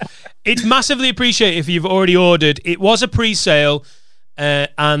fine. It's massively appreciated if you've already ordered. It was a pre-sale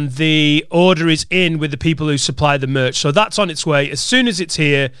and the order is in with the people who supply the merch. So that's on its way. As soon as it's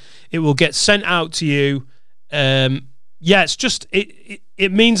here, it will get sent out to you. It's just,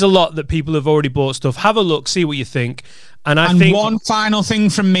 it means a lot that people have already bought stuff. Have a look, see what you think. And I think one final thing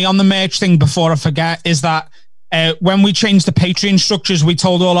from me on the merch thing before I forget is that when we changed the Patreon structures, we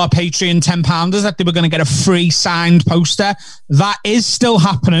told all our Patreon 10-pounders that they were going to get a free signed poster. That is still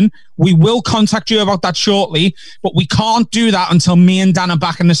happening. We will contact you about that shortly, but we can't do that until me and Dan are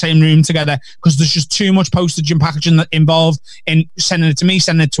back in the same room together because there's just too much postage and packaging involved in sending it to me,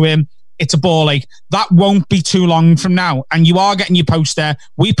 sending it to him. It's a ball ache. That won't be too long from now. And you are getting your poster.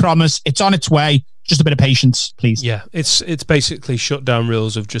 We promise. It's on its way. Just a bit of patience, please. Yeah, it's basically Shutdown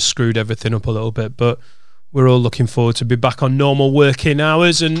rules have just screwed everything up a little bit, but we're all looking forward to be back on normal working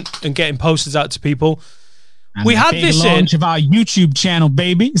hours and getting posters out to people. And we had this launch of our YouTube channel,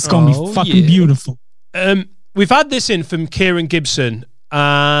 baby. It's going to be fucking beautiful. We've had this in from Kieran Gibson,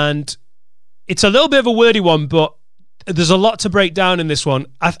 and it's a little bit of a wordy one, but there's a lot to break down in this one.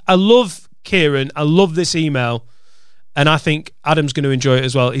 I love Kieran. I love this email. And I think Adam's going to enjoy it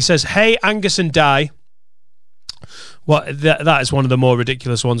as well. He says, "Hey, Angus and Di." That is one of the more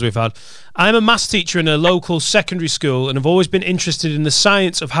ridiculous ones we've had. "I'm a maths teacher in a local secondary school and have always been interested in the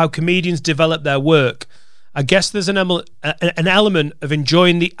science of how comedians develop their work. I guess there's an element of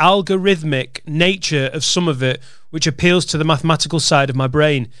enjoying the algorithmic nature of some of it, which appeals to the mathematical side of my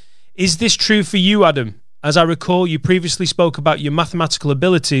brain. Is this true for you, Adam? As I recall, you previously spoke about your mathematical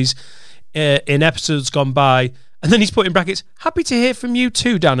abilities in episodes gone by." And then he's put in brackets, "Happy to hear from you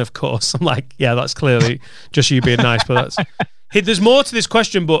too, Dan, of course." I'm like, yeah, that's clearly just you being nice. But there's more to this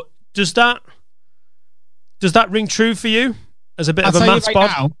question, but does that ring true for you as a bit of a maths bod?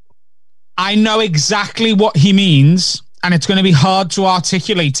 Now, I know exactly what he means, and it's going to be hard to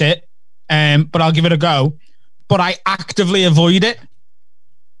articulate it, but I'll give it a go. But I actively avoid it.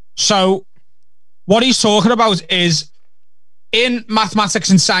 So what he's talking about is in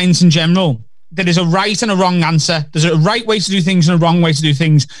mathematics and science in general, there is a right and a wrong answer. There's a right way to do things and a wrong way to do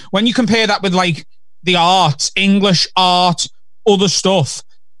things. When you compare that with like the arts, English, art, other stuff,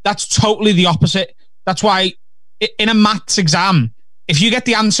 that's totally the opposite. That's why in a maths exam, if you get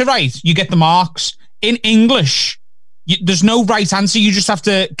the answer right, you get the marks. In English, there's no right answer. You just have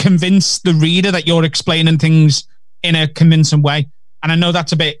to convince the reader that you're explaining things in a convincing way. And I know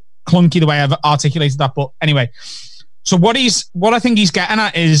that's a bit clunky the way I've articulated that, but anyway. So what I think he's getting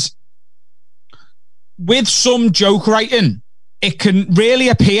at is, with some joke writing, it can really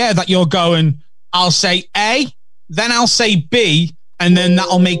appear that you're going, I'll say A, then I'll say B, and then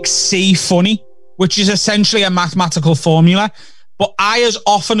that'll make C funny, which is essentially a mathematical formula. But I, as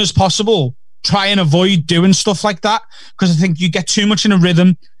often as possible, try and avoid doing stuff like that because I think you get too much in a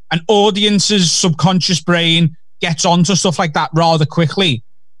rhythm an audience's subconscious brain gets onto stuff like that rather quickly,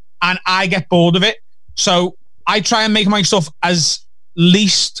 and I get bored of it. So I try and make my stuff as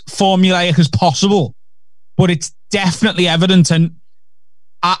least formulaic as possible, but it's definitely evident, and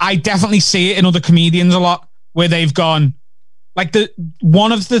I definitely see it in other comedians a lot, where they've gone, like,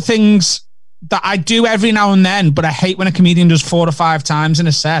 one of the things that I do every now and then, but I hate when a comedian does 4 or 5 times in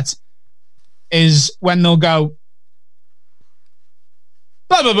a set, is when they'll go,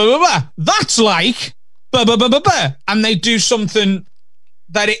 blah, blah, blah, blah, blah. That's like, blah, blah, blah, blah, blah. And they do something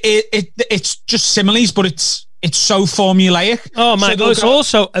that it's just similes, but it's so formulaic. Oh, man, so it's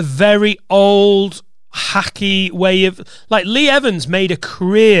also a very old, hacky way of, like, Lee Evans made a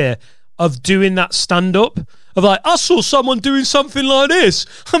career of doing that stand-up, of like, I saw someone doing something like this.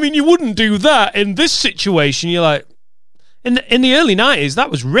 I mean, you wouldn't do that in this situation. You're like, in the early 90s, that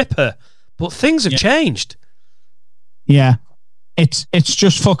was Ripper, but things have changed. Yeah. It's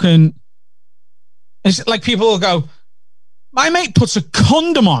just fucking, it's like people will go, my mate puts a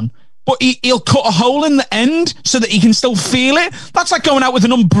condom on, but he'll cut a hole in the end so that he can still feel it. That's like going out with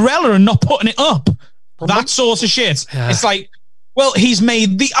an umbrella and not putting it up. That sort of shit. Yeah. It's like, well, he's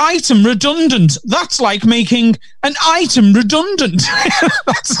made the item redundant. That's like making an item redundant.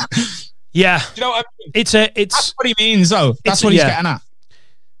 Yeah. You know what I mean? It's that's what he means, though. That's what he's getting at.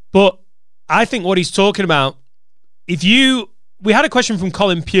 But I think what he's talking about, we had a question from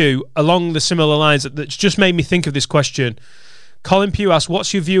Colin Pugh along the similar lines that's just made me think of this question. Colin Pugh asked,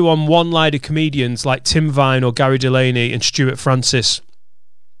 what's your view on one-liner comedians like Tim Vine or Gary Delaney and Stuart Francis?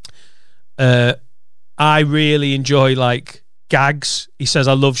 I really enjoy, like, gags. He says,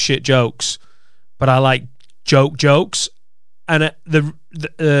 I love shit jokes, but I like jokes. And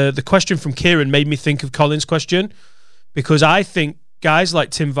the question from Kieran made me think of Colin's question, because I think guys like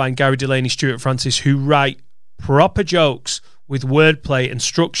Tim Vine, Gary Delaney, Stuart Francis, who write proper jokes with wordplay and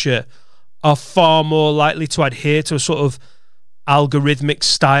structure, are far more likely to adhere to a sort of algorithmic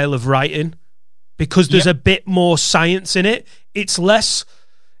style of writing, because there's a bit more science in it. It's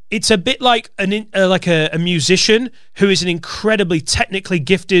a bit like a musician who is an incredibly technically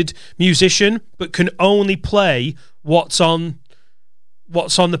gifted musician but can only play what's on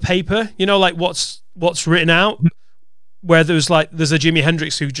the paper, you know, like what's written out, where there's a Jimi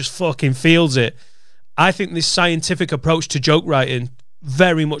Hendrix who just fucking feels it. I think this scientific approach to joke writing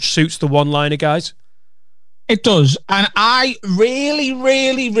very much suits the one-liner guys. It does. And I really,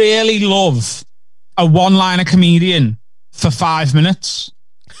 really, really love a one-liner comedian for 5 minutes.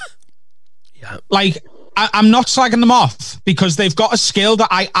 Yeah. Like, I'm not slagging them off because they've got a skill that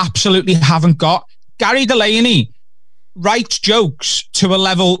I absolutely haven't got. Gary Delaney writes jokes to a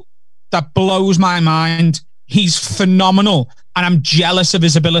level that blows my mind. He's phenomenal, and I'm jealous of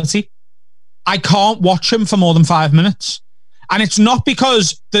his ability. I can't watch him for more than 5 minutes. And it's not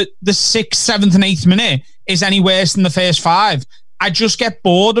because the 6th, 7th, and 8th minute is any worse than the first 5. I just get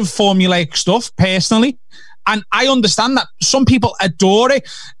bored of formulaic stuff, personally. And I understand that some people adore it.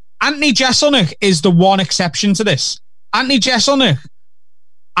 Anthony Jeselnik is the one exception to this. Anthony Jeselnik,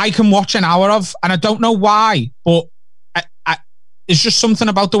 I can watch an hour of, and I don't know why, but it's just something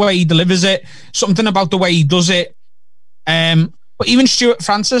about the way he delivers it, something about the way he does it. But even Stuart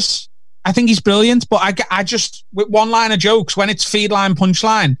Francis, I think he's brilliant, but I just, with one-liner jokes, when it's feed line,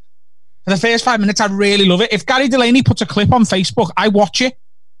 punchline, for the first 5 minutes, I really love it. If Gary Delaney puts a clip on Facebook, I watch it.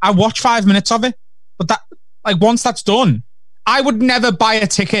 I watch 5 minutes of it. But that, like, once that's done, I would never buy a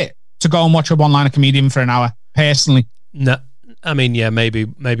ticket to go and watch a one-liner comedian for an hour, personally. No, I mean, yeah, maybe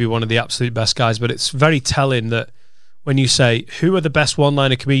one of the absolute best guys, but it's very telling that when you say, who are the best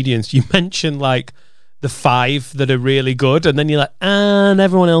one-liner comedians, you mention, like, the 5 that are really good, and then you're like, and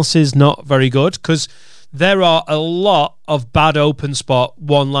everyone else is not very good, because there are a lot of bad open spot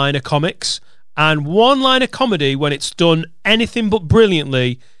one-liner comics, and one-liner comedy, when it's done anything but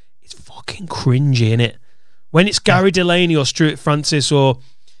brilliantly, it's fucking cringy, innit? When it's Gary Delaney or Stuart Francis or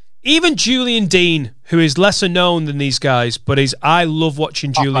even Julian Dean, who is lesser known than these guys, but I love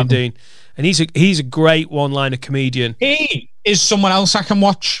watching Julian Dean, and he's a great one-liner comedian. He is someone else I can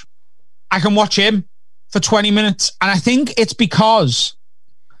watch. I can watch him for 20 minutes, and I think it's because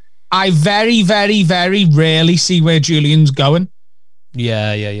I very, very, very rarely see where Julian's going.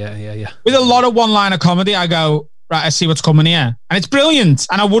 Yeah. With a lot of one-liner comedy, I go, right, I see what's coming here. And it's brilliant,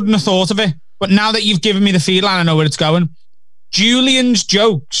 and I wouldn't have thought of it. But now that you've given me the feed line, I know where it's going. Julian's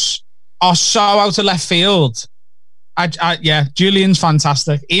jokes are so out of left field. Julian's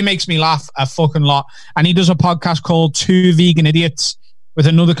fantastic. He makes me laugh a fucking lot. And he does a podcast called Two Vegan Idiots. with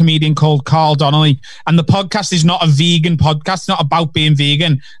another comedian called Carl Donnelly. And the podcast is not a vegan podcast. It's not about being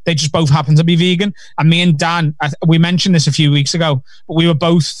vegan. They just both happen to be vegan. And me and Dan, we mentioned this a few weeks ago, but we were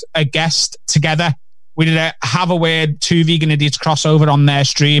both a guest together. We did a Have a Word, Two Vegan Idiots crossover on their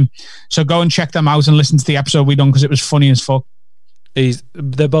stream. So go and check them out and listen to the episode we done because it was funny as fuck.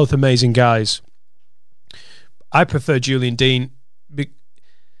 They're both amazing guys. I prefer Julian Dean. I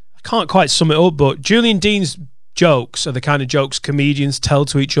can't quite sum it up, but Julian Dean's jokes are the kind of jokes comedians tell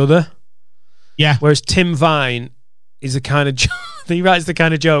to each other. Yeah. Whereas Tim Vine is the kind of he writes the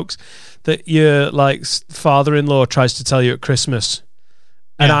kind of jokes that your like father-in-law tries to tell you at Christmas.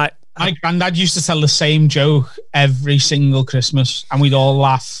 And my granddad used to tell the same joke every single Christmas, and we'd all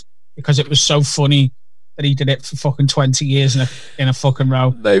laugh because it was so funny that he did it for fucking 20 years in a fucking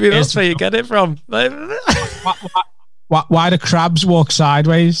row. Maybe that's where you get it from. Why do crabs walk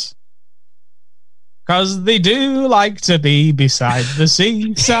sideways? Because they do like to be beside the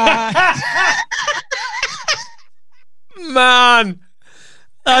seaside. Man,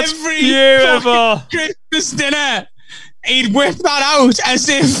 that's every beautiful. Christmas dinner, he'd whip that out as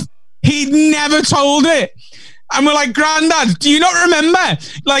if he'd never told it. And we're like, Grandad, do you not remember?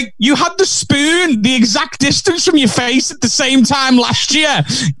 Like, you had the spoon the exact distance from your face at the same time last year.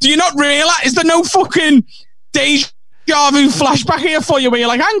 Do you not realize? Is there no fucking deja vu flashback here for you where you're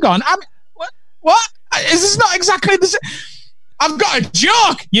like, hang on, what? Is this not exactly the same? I've got a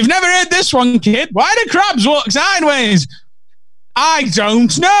joke. You've never heard this one, kid. Why do crabs walk sideways? I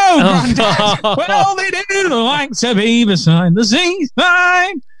don't know, Grandad. But all they do like to be beside the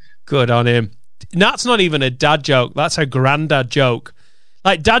seaside. Good on him. That's not even a dad joke. That's a granddad joke.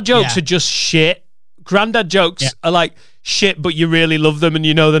 Like, dad jokes are just shit. Granddad jokes are like shit, but you really love them and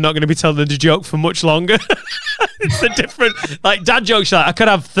you know they're not going to be telling the joke for much longer. It's the different, like, dad jokes like, I could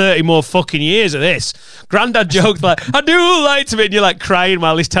have 30 more fucking years of this. Granddad jokes like, I do like to be, and you're like crying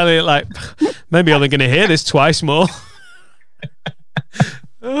while he's telling it like, maybe I'm only going to hear this twice more.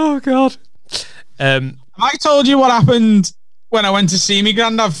 Oh, God. I told you what happened when I went to see me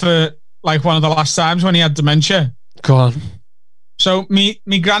granddad for like one of the last times when he had dementia. Go on. So me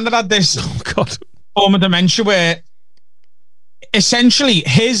granddad had this God form of dementia where essentially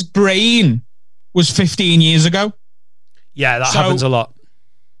his brain was 15 years ago. Yeah, that happens a lot.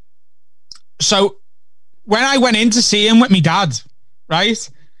 So when I went in to see him with me dad, right?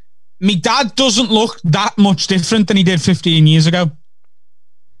 Me dad doesn't look that much different than he did 15 years ago. Do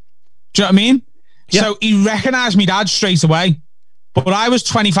you know what I mean? Yeah. So he recognised me dad straight away. But I was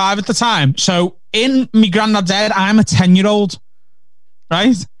 25 at the time. So in me granddad's head, I'm a 10-year-old.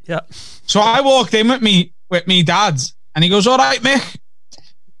 Right? Yeah. So I walked in with me dad's and he goes, all right, Mick.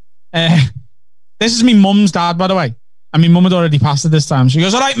 This is me mum's dad, by the way. And my mum had already passed at this time. So he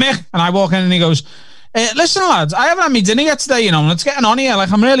goes, all right, Mick. And I walk in and he goes, listen, lads, I haven't had my dinner yet today, you know, and it's getting on here.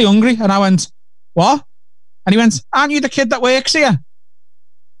 Like, I'm really hungry. And I went, what? And he went, aren't you the kid that works here?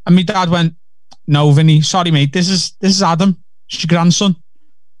 And my dad went, no, Vinny, sorry, mate. This is Adam. It's your grandson.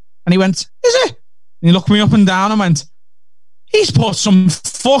 And he went, is it? And he looked me up and down and went, he's put some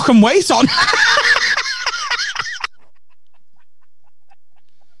fucking weight on.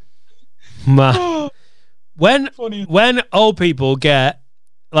 Man. When old people get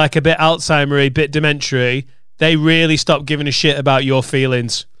like a bit Alzheimer-y, bit dementia-y, they really stop giving a shit about your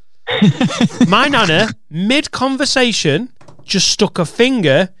feelings. My nana, mid-conversation, just stuck a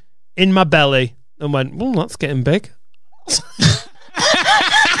finger in my belly and went, well, that's getting big.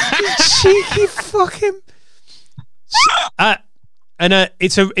 Cheeky fucking.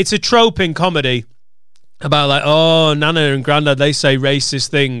 It's a trope in comedy about like, oh, Nana and Grandad, they say racist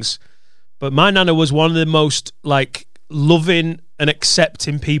things, but my Nana was one of the most like loving and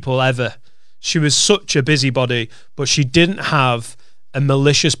accepting people ever. She was such a busybody, but she didn't have a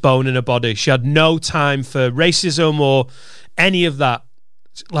malicious bone in her body. She had no time for racism or any of that.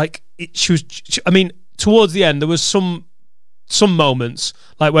 Like towards the end there was some moments,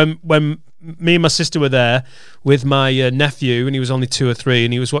 like when me and my sister were there with my nephew, and he was only 2 or 3,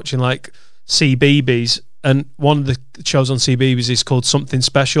 and he was watching like CBeebies, and one of the shows on CBeebies is called Something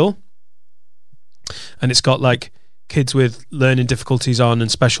Special, and it's got like kids with learning difficulties on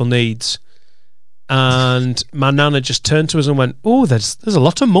and special needs. And my nana just turned to us and went, oh, there's a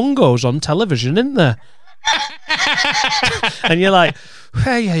lot of mungos on television, isn't there? And you're like,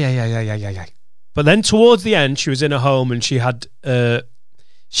 yeah. But then towards the end, she was in a home and she had,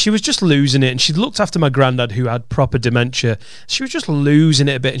 she was just losing it. And she looked after my granddad who had proper dementia. She was just losing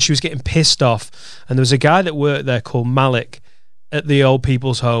it a bit and she was getting pissed off. And there was a guy that worked there called Malik at the old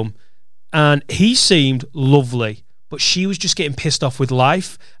people's home. And he seemed lovely, but she was just getting pissed off with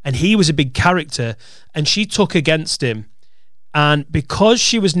life. And he was a big character and she took against him. And because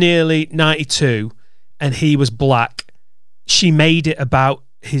she was nearly 92 and he was black, she made it about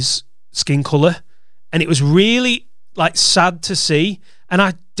his skin colour. And it was really like sad to see. And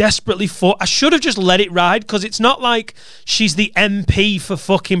I desperately thought I should have just let it ride, because it's not like she's the MP for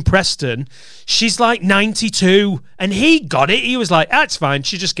fucking Preston. She's like 92 and he got it. He was like, that's fine.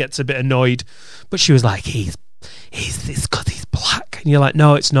 She just gets a bit annoyed. But she was like, he's this because he's black. And you're like,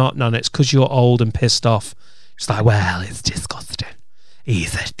 no, it's not, Nana. It's because you're old and pissed off. She's like, well, it's disgusting.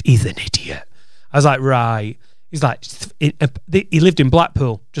 He's an idiot. I was like, right. He's like, he lived in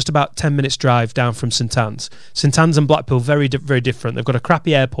Blackpool, just about 10 minutes drive down from St Anne's. St Anne's and Blackpool, very different. They've got a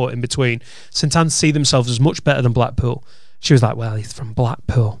crappy airport in between. St Anne's see themselves as much better than Blackpool. She was like, well, he's from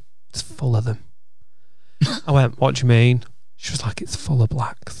Blackpool. It's full of them. I went, what do you mean? She was like, it's full of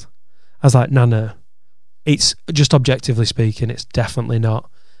blacks. I was like, no. It's just objectively speaking, it's definitely not.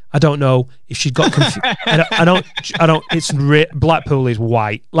 I don't know if she'd got confused. I don't. Blackpool is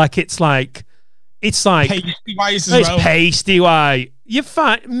white. It's pasty white as well. It's pasty white. You're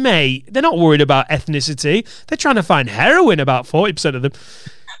fine, mate. They're not worried about ethnicity. They're trying to find heroin, about 40% of them.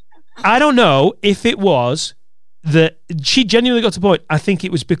 I don't know if it was that she genuinely got to the point. I think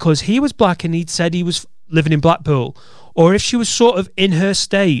it was because he was black and he'd said he was living in Blackpool, or if she was sort of in her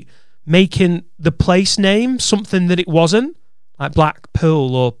state making the place name something that it wasn't, like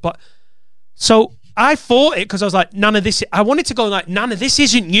Blackpool or... So I fought it because I was like, Nana, I wanted to go like, Nana, this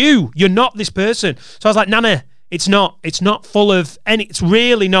isn't you. You're not this person. So I was like, Nana, it's not full of any... It's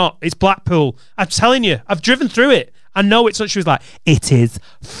really not. It's Blackpool. I'm telling you, I've driven through it. I know it's not. She was like, it is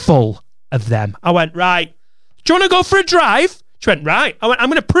full of them. I went, right. Do you want to go for a drive? She went, right. I went, I'm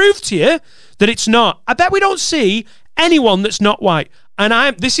going to prove to you that it's not. I bet we don't see anyone that's not white.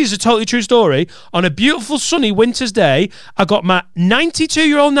 And this is a totally true story. On a beautiful sunny winter's day, I got my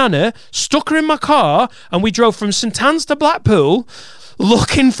 92-year-old Nana, stuck her in my car, and we drove from St Anne's to Blackpool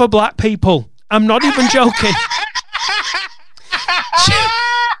looking for black people. I'm not even joking.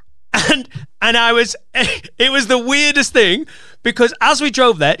 And it was the weirdest thing, because as we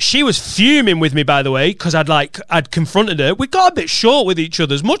drove there, she was fuming with me, by the way, because I'd confronted her. We got a bit short with each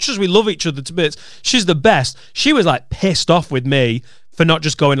other. As much as we love each other to bits, she's the best. She was like pissed off with me for not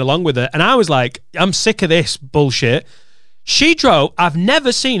just going along with her. And I was like, I'm sick of this bullshit. She drove, I've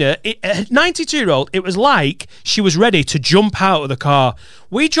never seen her, a 92-year-old, it was like she was ready to jump out of the car.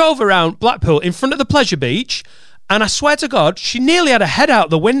 We drove around Blackpool in front of the pleasure beach, and I swear to God, she nearly had her head out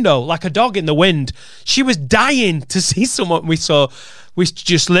the window like a dog in the wind. She was dying to see someone. We saw her,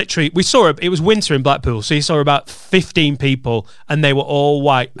 it was winter in Blackpool, so you saw about 15 people, and they were all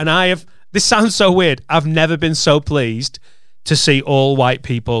white. And this sounds so weird, I've never been so pleased to see all white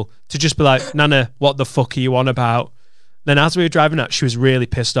people, to just be like, Nana, what the fuck are you on about? Then as we were driving out, she was really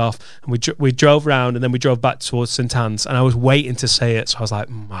pissed off, and we drove around, and then we drove back towards St Anne's, and I was waiting to say it, so I was like,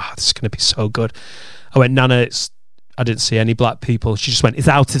 this is going to be so good. I went, Nana, I didn't see any black people. She just went, it's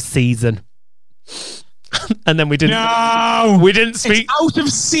out of season. And then we didn't speak. It's out of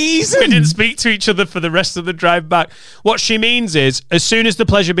season. We didn't speak to each other for the rest of the drive back. What she means is, as soon as the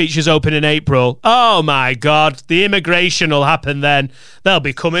pleasure beach is open in April, oh my God, the immigration will happen then. They'll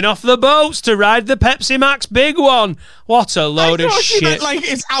be coming off the boats to ride the Pepsi Max big one. What a load of shit. Meant, like,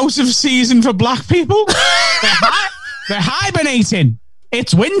 it's out of season for black people. They're hibernating.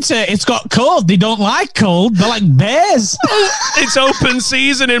 It's winter. It's got cold. They don't like cold. They're like bears. It's open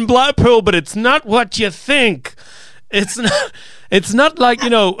season in Blackpool, but it's not what you think. It's not like,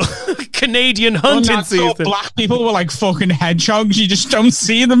 Canadian hunting season. Black people were like fucking hedgehogs. You just don't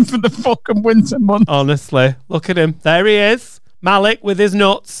see them for the fucking winter month. Honestly, look at him. There he is. Malik with his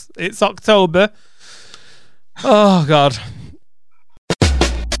nuts. It's October. Oh, God.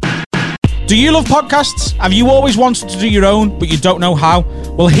 Do you love podcasts? Have you always wanted to do your own, but you don't know how?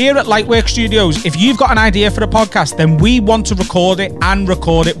 Well, here at Lightwork Studios, if you've got an idea for a podcast, then we want to record it and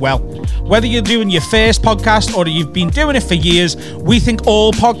record it well. Whether you're doing your first podcast or you've been doing it for years, we think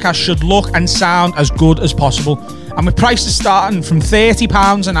all podcasts should look and sound as good as possible. And with prices starting from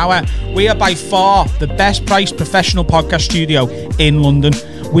 £30 an hour, we are by far the best priced professional podcast studio in London.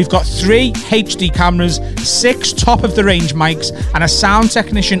 We've got 3 HD cameras, 6 top-of-the-range mics, and a sound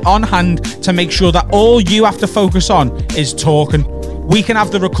technician on hand to make sure that all you have to focus on is talking. We can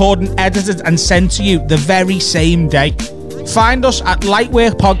have the recording edited and sent to you the very same day. Find us at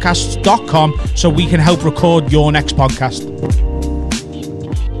lightworkpodcasts.com so we can help record your next podcast.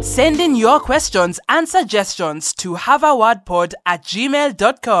 Send in your questions and suggestions to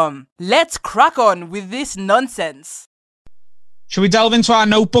haveawordpod@gmail.com. Let's crack on with this nonsense. Should we delve into our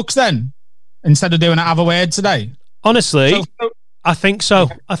notebooks then, instead of doing a Have a Word today? Honestly, I think so.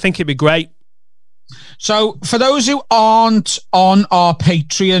 I think it'd be great. So for those who aren't on our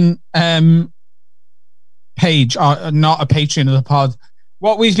Patreon page, or not a Patreon of the pod,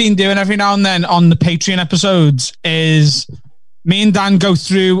 what we've been doing every now and then on the Patreon episodes is me and Dan go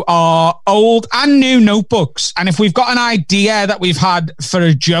through our old and new notebooks. And if we've got an idea that we've had for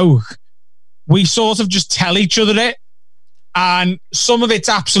a joke, we sort of just tell each other it. And some of it's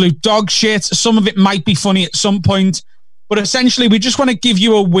absolute dog shit. Some of it might be funny at some point. But essentially, we just want to give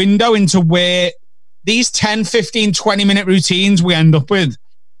you a window into where these 10, 15, 20-minute routines we end up with,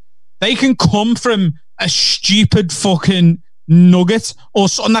 they can come from a stupid fucking nugget or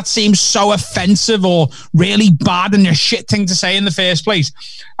something that seems so offensive or really bad and a shit thing to say in the first place.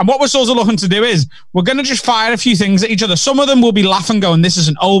 And what we're sort of looking to do is we're going to just fire a few things at each other. Some of them will be laughing going, this is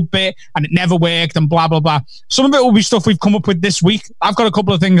an old bit and it never worked and blah, blah, blah. Some of it will be stuff we've come up with this week. I've got a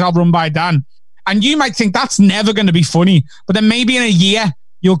couple of things I'll run by Dan. And you might think that's never going to be funny, but then maybe in a year,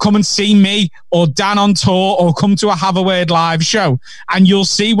 you'll come and see me or Dan on tour or come to a Have a Word live show and you'll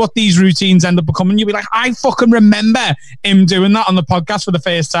see what these routines end up becoming. You'll be like, I fucking remember him doing that on the podcast for the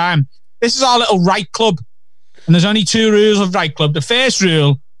first time. This is our little Right Club. And there's only 2 rules of Right Club. The first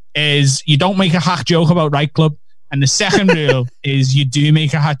rule is you don't make a hack joke about Right Club. And the second rule is you do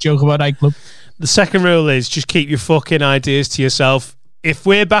make a hack joke about Right Club. The second rule is just keep your fucking ideas to yourself. If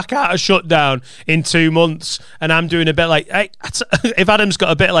we're back out of Shutdown in 2 months and I'm doing a bit like, hey, if Adam's got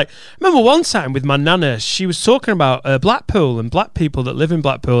a bit like, remember one time with my nana, she was talking about Blackpool and black people that live in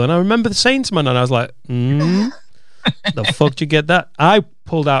Blackpool. And I remember saying to my nana, I was like, the fuck did you get that? I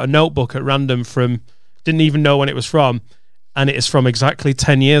pulled out a notebook at random from, didn't even know when it was from. And it is from exactly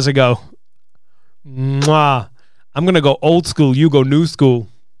 10 years ago. Mwah. I'm going to go old school. You go new school.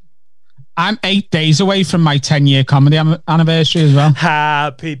 I'm 8 days away from my 10-year comedy anniversary as well.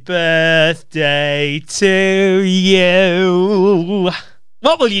 Happy birthday to you.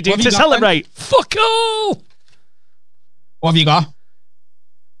 What will you do to celebrate? Fuck all. What have you got?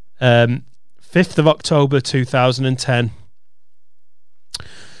 5th of October 2010.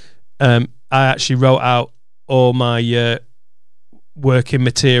 I actually wrote out all my working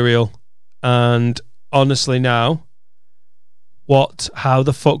material, and honestly now, how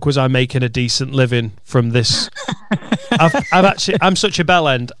the fuck was I making a decent living from this? I'm such a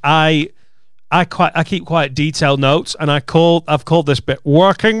bellend. I keep quite detailed notes, and I've called this bit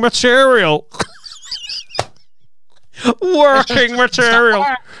working material. Working material.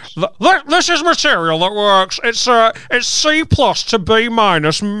 This is material that works. It's C+ to B-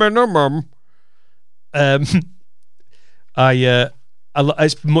 minimum.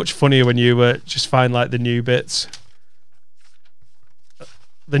 It's much funnier when you just find like the new bits.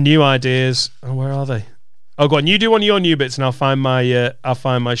 The new ideas. Oh, where are they? Oh, go on. You do one of your new bits, and I'll find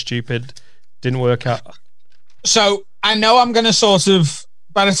my stupid. Didn't work out. So I know I'm going to sort of.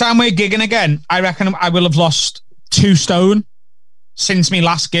 By the time we're gigging again, I reckon I will have lost 2 stone since my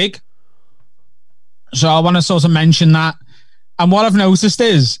last gig. So I want to sort of mention that. And what I've noticed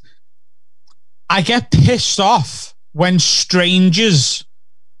is, I get pissed off when strangers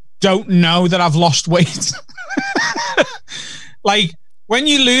don't know that I've lost weight. Like, when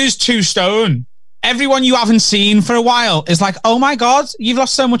you lose 2 stone, everyone you haven't seen for a while is like, oh my God, you've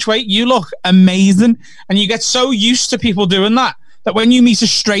lost so much weight. You look amazing. And you get so used to people doing that when you meet a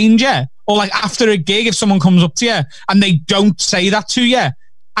stranger or like after a gig, if someone comes up to you and they don't say that to you,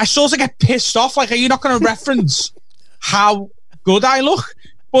 I sort of get pissed off. Like, are you not going to reference how good I look?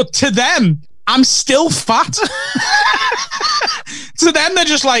 But to them, I'm still fat. To them, they're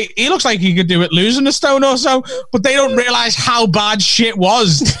just like, he looks like he could do it losing a stone or so, but they don't realize how bad shit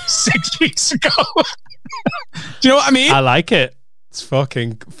was 6 weeks ago. Do you know what I mean? I like it. It's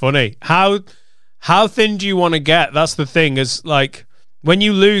fucking funny. How thin do you want to get? That's the thing, is like when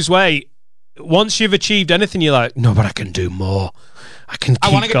you lose weight, once you've achieved anything, you're like, no, but I can do more. I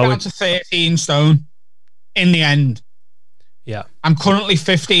want to get down to 13 stone in the end. Yeah. I'm currently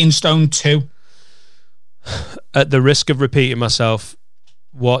 15 stone 2. At the risk of repeating myself,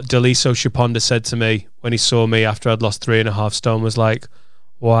 what Daliso Shaponda said to me when he saw me after I'd lost 3.5 stone was like,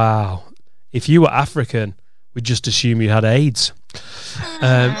 wow, if you were African, we'd just assume you had AIDS.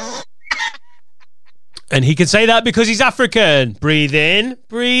 And he can say that because he's African. Breathe in,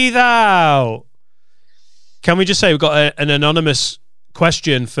 breathe out. Can we just say we've got an anonymous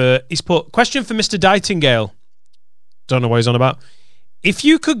question he's put, question for Mr. Dightingale. Don't know what he's on about. If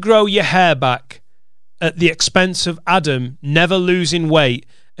you could grow your hair back at the expense of Adam never losing weight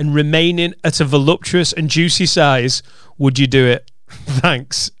and remaining at a voluptuous and juicy size, would you do it?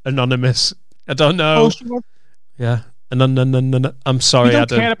 Thanks, anonymous. I don't know. Yeah. I'm sorry, you don't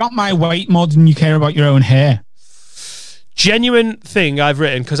Adam. care about my weight more than you care about your own hair. Genuine thing I've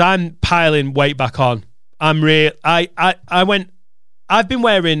written, because I'm piling weight back on. I've been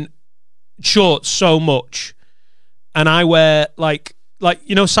wearing shorts so much, and I wear like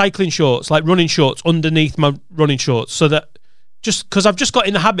cycling shorts, like running shorts underneath my running shorts, so that just because I've just got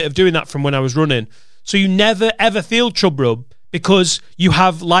in the habit of doing that from when I was running. So you never ever feel chub rub because you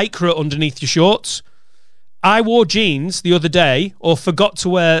have Lycra underneath your shorts. I wore jeans the other day, or forgot to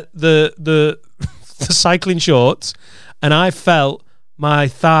wear the the cycling shorts, and I felt my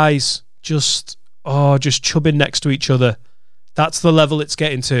thighs just chubbing next to each other. That's the level it's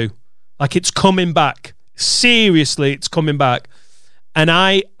getting to. Like, it's coming back. Seriously, it's coming back. And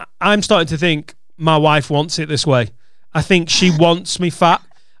I'm starting to think my wife wants it this way. I think she wants me fat.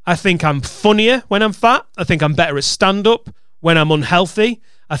 I think I'm funnier when I'm fat. I think I'm better at stand-up when I'm unhealthy.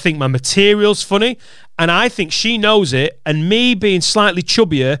 I think my material's funny. And I think she knows it. And me being slightly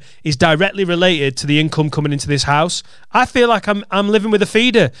chubbier is directly related to the income coming into this house. I feel like I'm living with a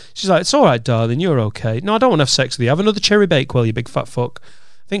feeder. She's like, it's all right, darling, you're okay. No, I don't want to have sex with you. Have another cherry Bakewell, you big fat fuck.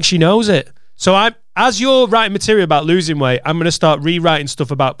 I think she knows it. So as you're writing material about losing weight, I'm going to start rewriting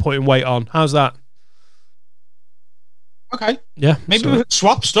stuff about putting weight on. How's that? Okay. Yeah. Maybe we could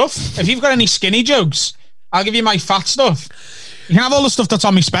swap stuff. If you've got any skinny jokes, I'll give you my fat stuff. You can have all the stuff that's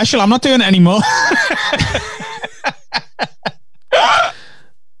on me special. I'm not doing it anymore.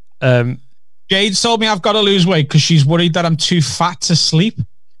 Jade's told me I've got to lose weight because she's worried that I'm too fat to sleep.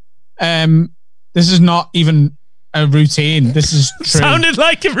 This is not even a routine. This is true. Sounded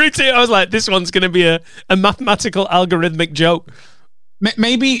like a routine. I was like, this one's going to be a mathematical algorithmic joke.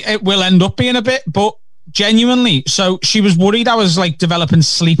 Maybe it will end up being a bit, but genuinely. So she was worried I was like developing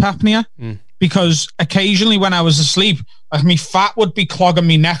sleep apnea because occasionally when I was asleep, like me fat would be clogging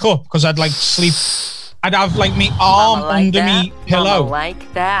me neck up because I'd like sleep. I'd have like me arm under me pillow.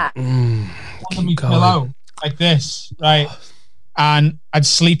 Like that. Under me pillow. Like this, right? And I'd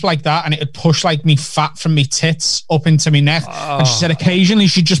sleep like that and it'd push like me fat from me tits up into me neck. And she said occasionally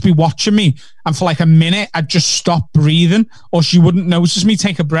she'd just be watching me and for like a minute I'd just stop breathing or she wouldn't notice me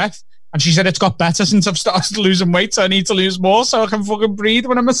take a breath. And she said it's got better since I've started losing weight, so I need to lose more so I can fucking breathe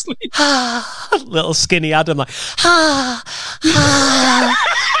when I'm asleep. Little skinny Adam like,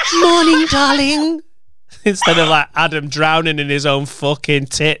 morning, darling. Instead of like Adam drowning in his own fucking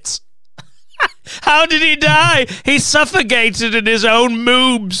tits. How did he die? He suffocated in his own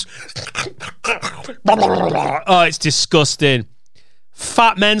moobs. Oh, it's disgusting.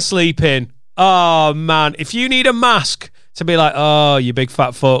 Fat men sleeping. Oh, man. If you need a mask to be like, oh, you big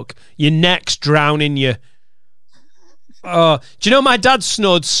fat fuck, your neck's drowning you. Oh, do you know my dad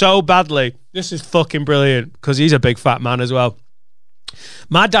snored so badly? This is fucking brilliant because he's a big fat man as well.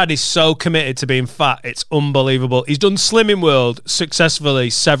 My dad is so committed to being fat, it's unbelievable. He's done Slimming World successfully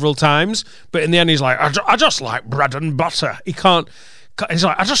several times, but in the end he's like, I just like bread and butter. He's like,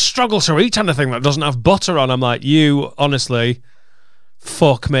 I just struggle to eat anything that doesn't have butter on. I'm like, you, honestly,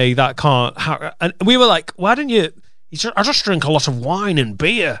 fuck me, that can't. And we were like, why don't you, I just drink a lot of wine and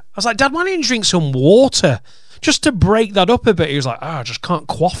beer. I was like, Dad, why don't you drink some water? Just to break that up a bit. He was like, I just can't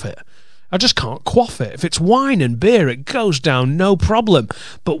quaff it. I just can't quaff it. If it's wine and beer, it goes down, no problem.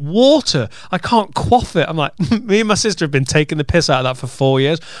 But water, I can't quaff it. I'm like, me and my sister have been taking the piss out of that for 4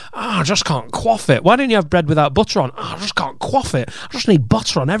 years. I just can't quaff it. Why don't you have bread without butter on? I just can't quaff it. I just need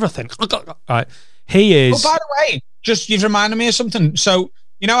butter on everything. All right, he is. Oh, by the way, just you've reminded me of something. So,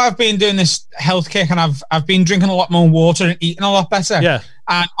 you know, I've been doing this health kick and I've been drinking a lot more water and eating a lot better. Yeah.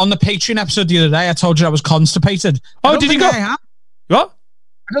 And on the Patreon episode the other day, I told you I was constipated. Oh, did you go? What?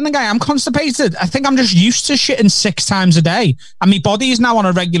 I don't think I am constipated. I think I'm just used to shitting 6 times a day. And my body is now on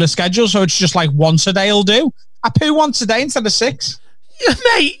a regular schedule, so it's just like once a day will do. I poo once a day instead of 6. Yeah,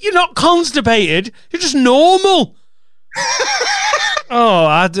 mate, you're not constipated. You're just normal. Oh,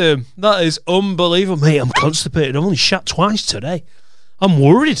 Adam, that is unbelievable. Mate, I'm constipated. I've only shat twice today. I'm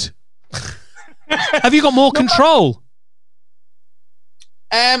worried. Have you got more control?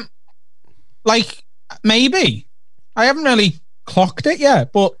 Like, maybe. I haven't really clocked it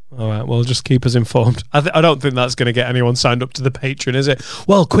yet, but all right, well, just keep us informed. I don't think that's going to get anyone signed up to the Patreon, is it?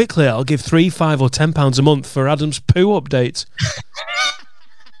 Well, quickly, I'll give £3, £5 or £10 a month for Adam's poo updates.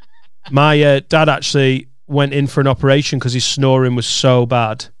 My dad actually went in for an operation because his snoring was so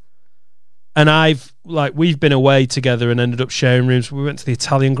bad, and we've been away together and ended up sharing rooms. We went to the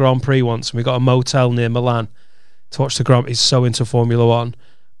Italian Grand Prix once, and we got a motel near Milan to watch the Grand Prix. He's so into Formula One.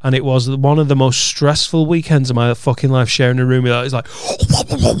 And it was one of the most stressful weekends of my fucking life, sharing a room with that. It's like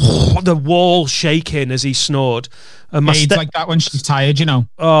the wall shaking as he snored. And Jade's like that when she's tired, you know.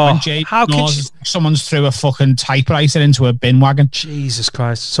 Oh, when Jade snores, someone's threw a fucking typewriter into a bin wagon. Jesus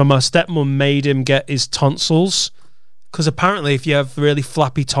Christ. So my stepmom made him get his tonsils because apparently if you have really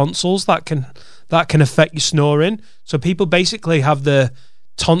flappy tonsils, that can that can affect your snoring. So people basically have the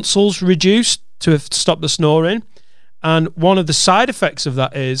tonsils reduced to stop the snoring. And one of the side effects of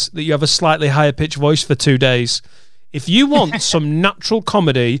that is that you have a slightly higher pitched voice for 2 days. If you want some natural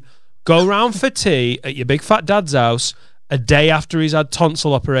comedy, go round for tea at your big fat dad's house a day after he's had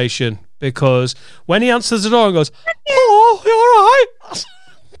tonsil operation. Because when he answers the door and goes, "Oh, you all right?"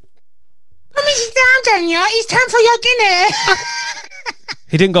 Come and sit down, Daniel. It's time for your dinner.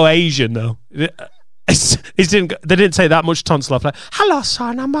 He didn't go Asian though. They didn't say that much tonsil off. Like, "Hello,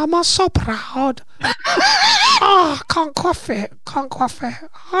 son. I'm so proud. Can't cough it.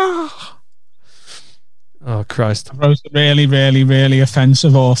 Oh, Christ. I wrote a really, really, really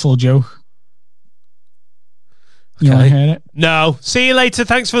offensive, awful joke. You want to hear it? No. See you later.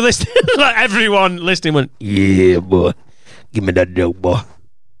 Thanks for listening. Like everyone listening went, "Yeah, boy. Give me that joke, boy."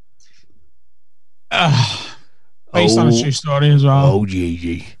 Based on a true story as well. Oh,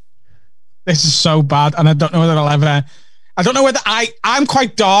 GG. This is so bad, and I don't know whether I'll ever... I don't know whether I'm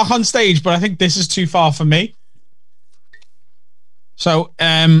quite dark on stage, but I think this is too far for me. So,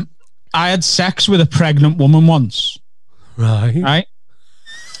 I had sex with a pregnant woman once. Right?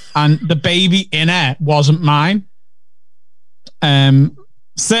 And the baby in her wasn't mine.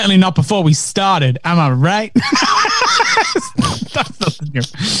 Certainly not before we started. Am I right? That's nothing new.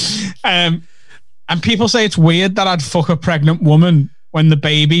 And people say it's weird that I'd fuck a pregnant woman when the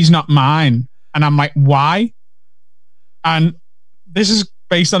baby's not mine. And I'm like, why? And this is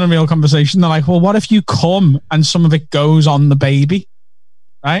based on a real conversation. They're like, well, what if you come and some of it goes on the baby?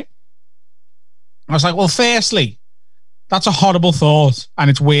 Right? I was like, well, firstly, that's a horrible thought. And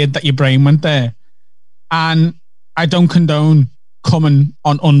it's weird that your brain went there. And I don't condone coming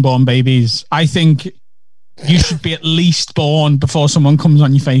on unborn babies. I think you should be at least born before someone comes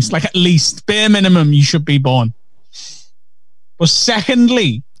on your face. Like, at least, bare minimum, you should be born. But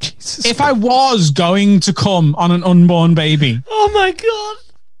secondly, if I was going to come on an unborn baby, oh my God,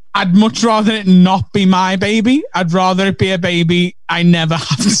 I'd much rather it not be my baby. I'd rather it be a baby I never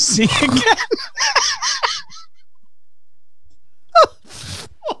have to see again. Oh, for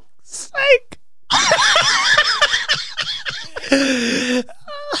fuck's sake.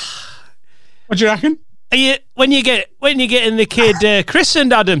 What do you reckon? When you get in the kid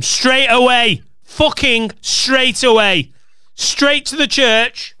christened, Adam, straight away, straight to the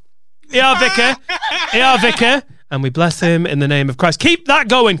church. Yeah, vicar, and we bless him in the name of Christ. Keep that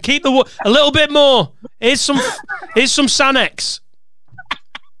going. Keep a little bit more. Here's some Sanex.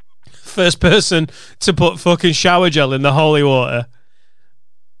 First person to put fucking shower gel in the holy water.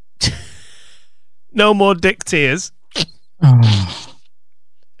 No more dick tears.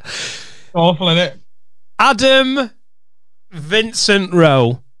 Awful, isn't it? Adam Vincent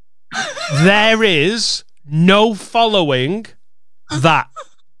Rowe. There is no following that.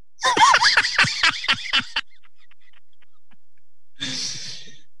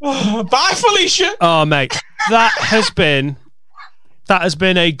 Bye, Felicia. Oh, mate, that has been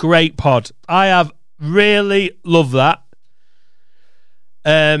a great pod. I have really loved that.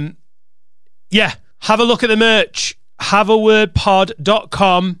 Yeah, have a look at the merch.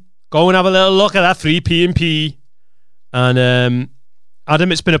 haveawordpod.com. Go and have a little look at that 3P&P. And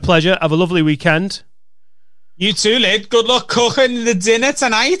Adam, it's been a pleasure. Have a lovely weekend. You too, lad. Good luck cooking the dinner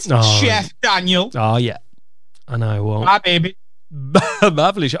tonight, Chef Daniel. Oh, yeah. And I won't. Bye, baby.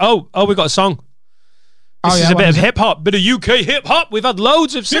 Bye, Felicia. Oh, we got a song. This is a bit of hip-hop, bit of UK hip-hop. We've had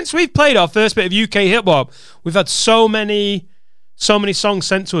loads of... Since we've played our first bit of UK hip-hop, we've had so many songs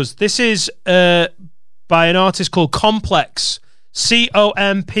sent to us. This is by an artist called Complex.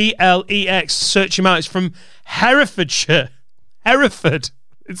 Complex. Search him out. It's from Herefordshire. Hereford.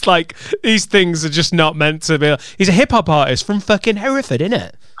 It's like these things are just not meant to be. He's a hip hop artist from fucking Hereford,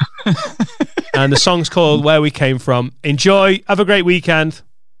 innit? And the song's called Where We Came From. Enjoy. Have a great weekend.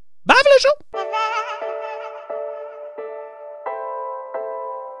 Bye, Felicia.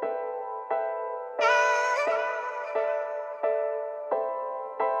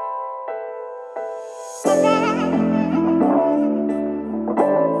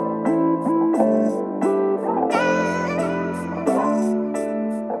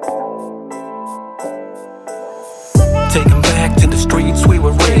 Take 'em back to the streets we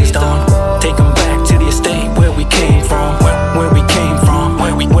were raised on. Take 'em back to the estate where we came from. Where we came from.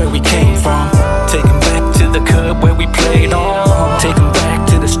 Where we came from. Take 'em back to the curb where we played on. Take 'em back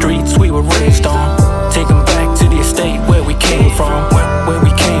to the streets we were raised on. Take 'em back to the estate where we came from. Where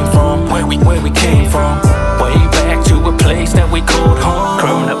we came from. Where we came from. Way back to a place that we called home.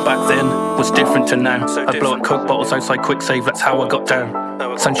 Growing up back then was different to now. I blow up Coke bottles outside Quick Save, that's how I got down.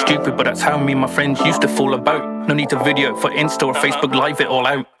 Sounds stupid, but that's how me and my friends used to fall about. No need to video it for Insta or Facebook Live it all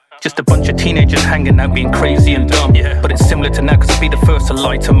out. Just a bunch of teenagers hanging out being crazy and dumb. But it's similar to now, cause I'd be the first to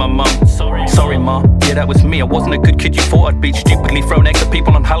lie to my mum. Sorry ma, yeah that was me. I wasn't a good kid you thought I'd be. Stupidly thrown eggs at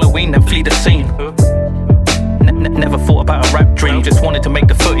people on Halloween then flee the scene. Never thought about a rap dream. Just wanted to make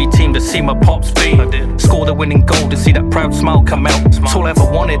the footy team to see my pops be. Score the winning goal to see that proud smile come out. It's all I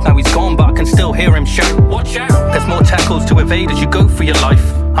ever wanted, now he's gone but I can still hear him shout. Watch out, there's more tackles to evade as you go for your life.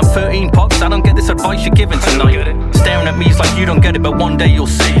 I'm 13 pops, I don't get this advice you're giving tonight. Staring at me is like you don't get it, but one day you'll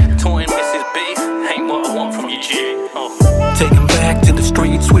see. Taunting Mrs. B ain't what I want from you, G. Take 'em back to the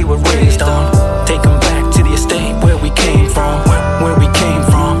streets we were raised on. Take 'em back to the estate where we came from. Where we came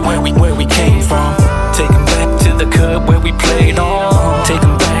from, where we came from. Take 'em back to the curb where we played on. Take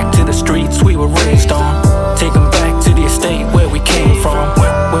 'em back to the streets we were raised on. Take 'em back to the estate where we came from.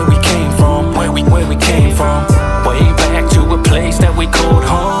 Where we came from, where we came from. Way back to a place that we called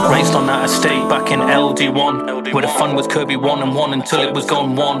home. Raised on that estate back in LD1, where the fun was Kirby 1-on-1 until it was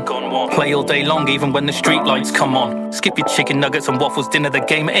gone 1. Play all day long even when the street lights come on. Skip your chicken nuggets and waffles dinner, the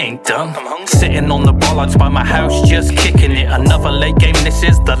game ain't done. Sitting on the bollards by my house just kicking it. Another late game, this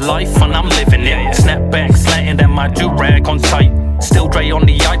is the life and I'm living it. Snapback slanting and my do-rag on tight. Still Dre on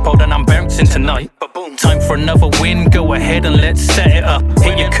the iPod and I'm bouncing tonight. Time for another win, go ahead and let's set it up.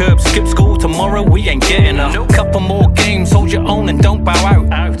 Hit your curb, skip school, tomorrow we ain't getting up. Couple more games, hold your own and don't bow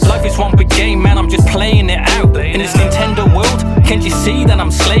out. Life is one big game, man, I'm just playing it out. In this Nintendo world, can't you see that I'm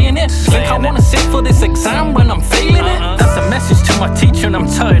slaying it? Think I wanna sit for this exam when I'm failing it? That's a message to my teacher and I'm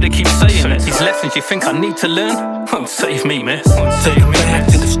tired of keep saying it. These lessons you think I need to learn? Won't save me, miss. Take 'em back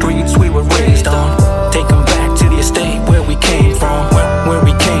to the streets we were raised on. Take 'em back to the estate where we came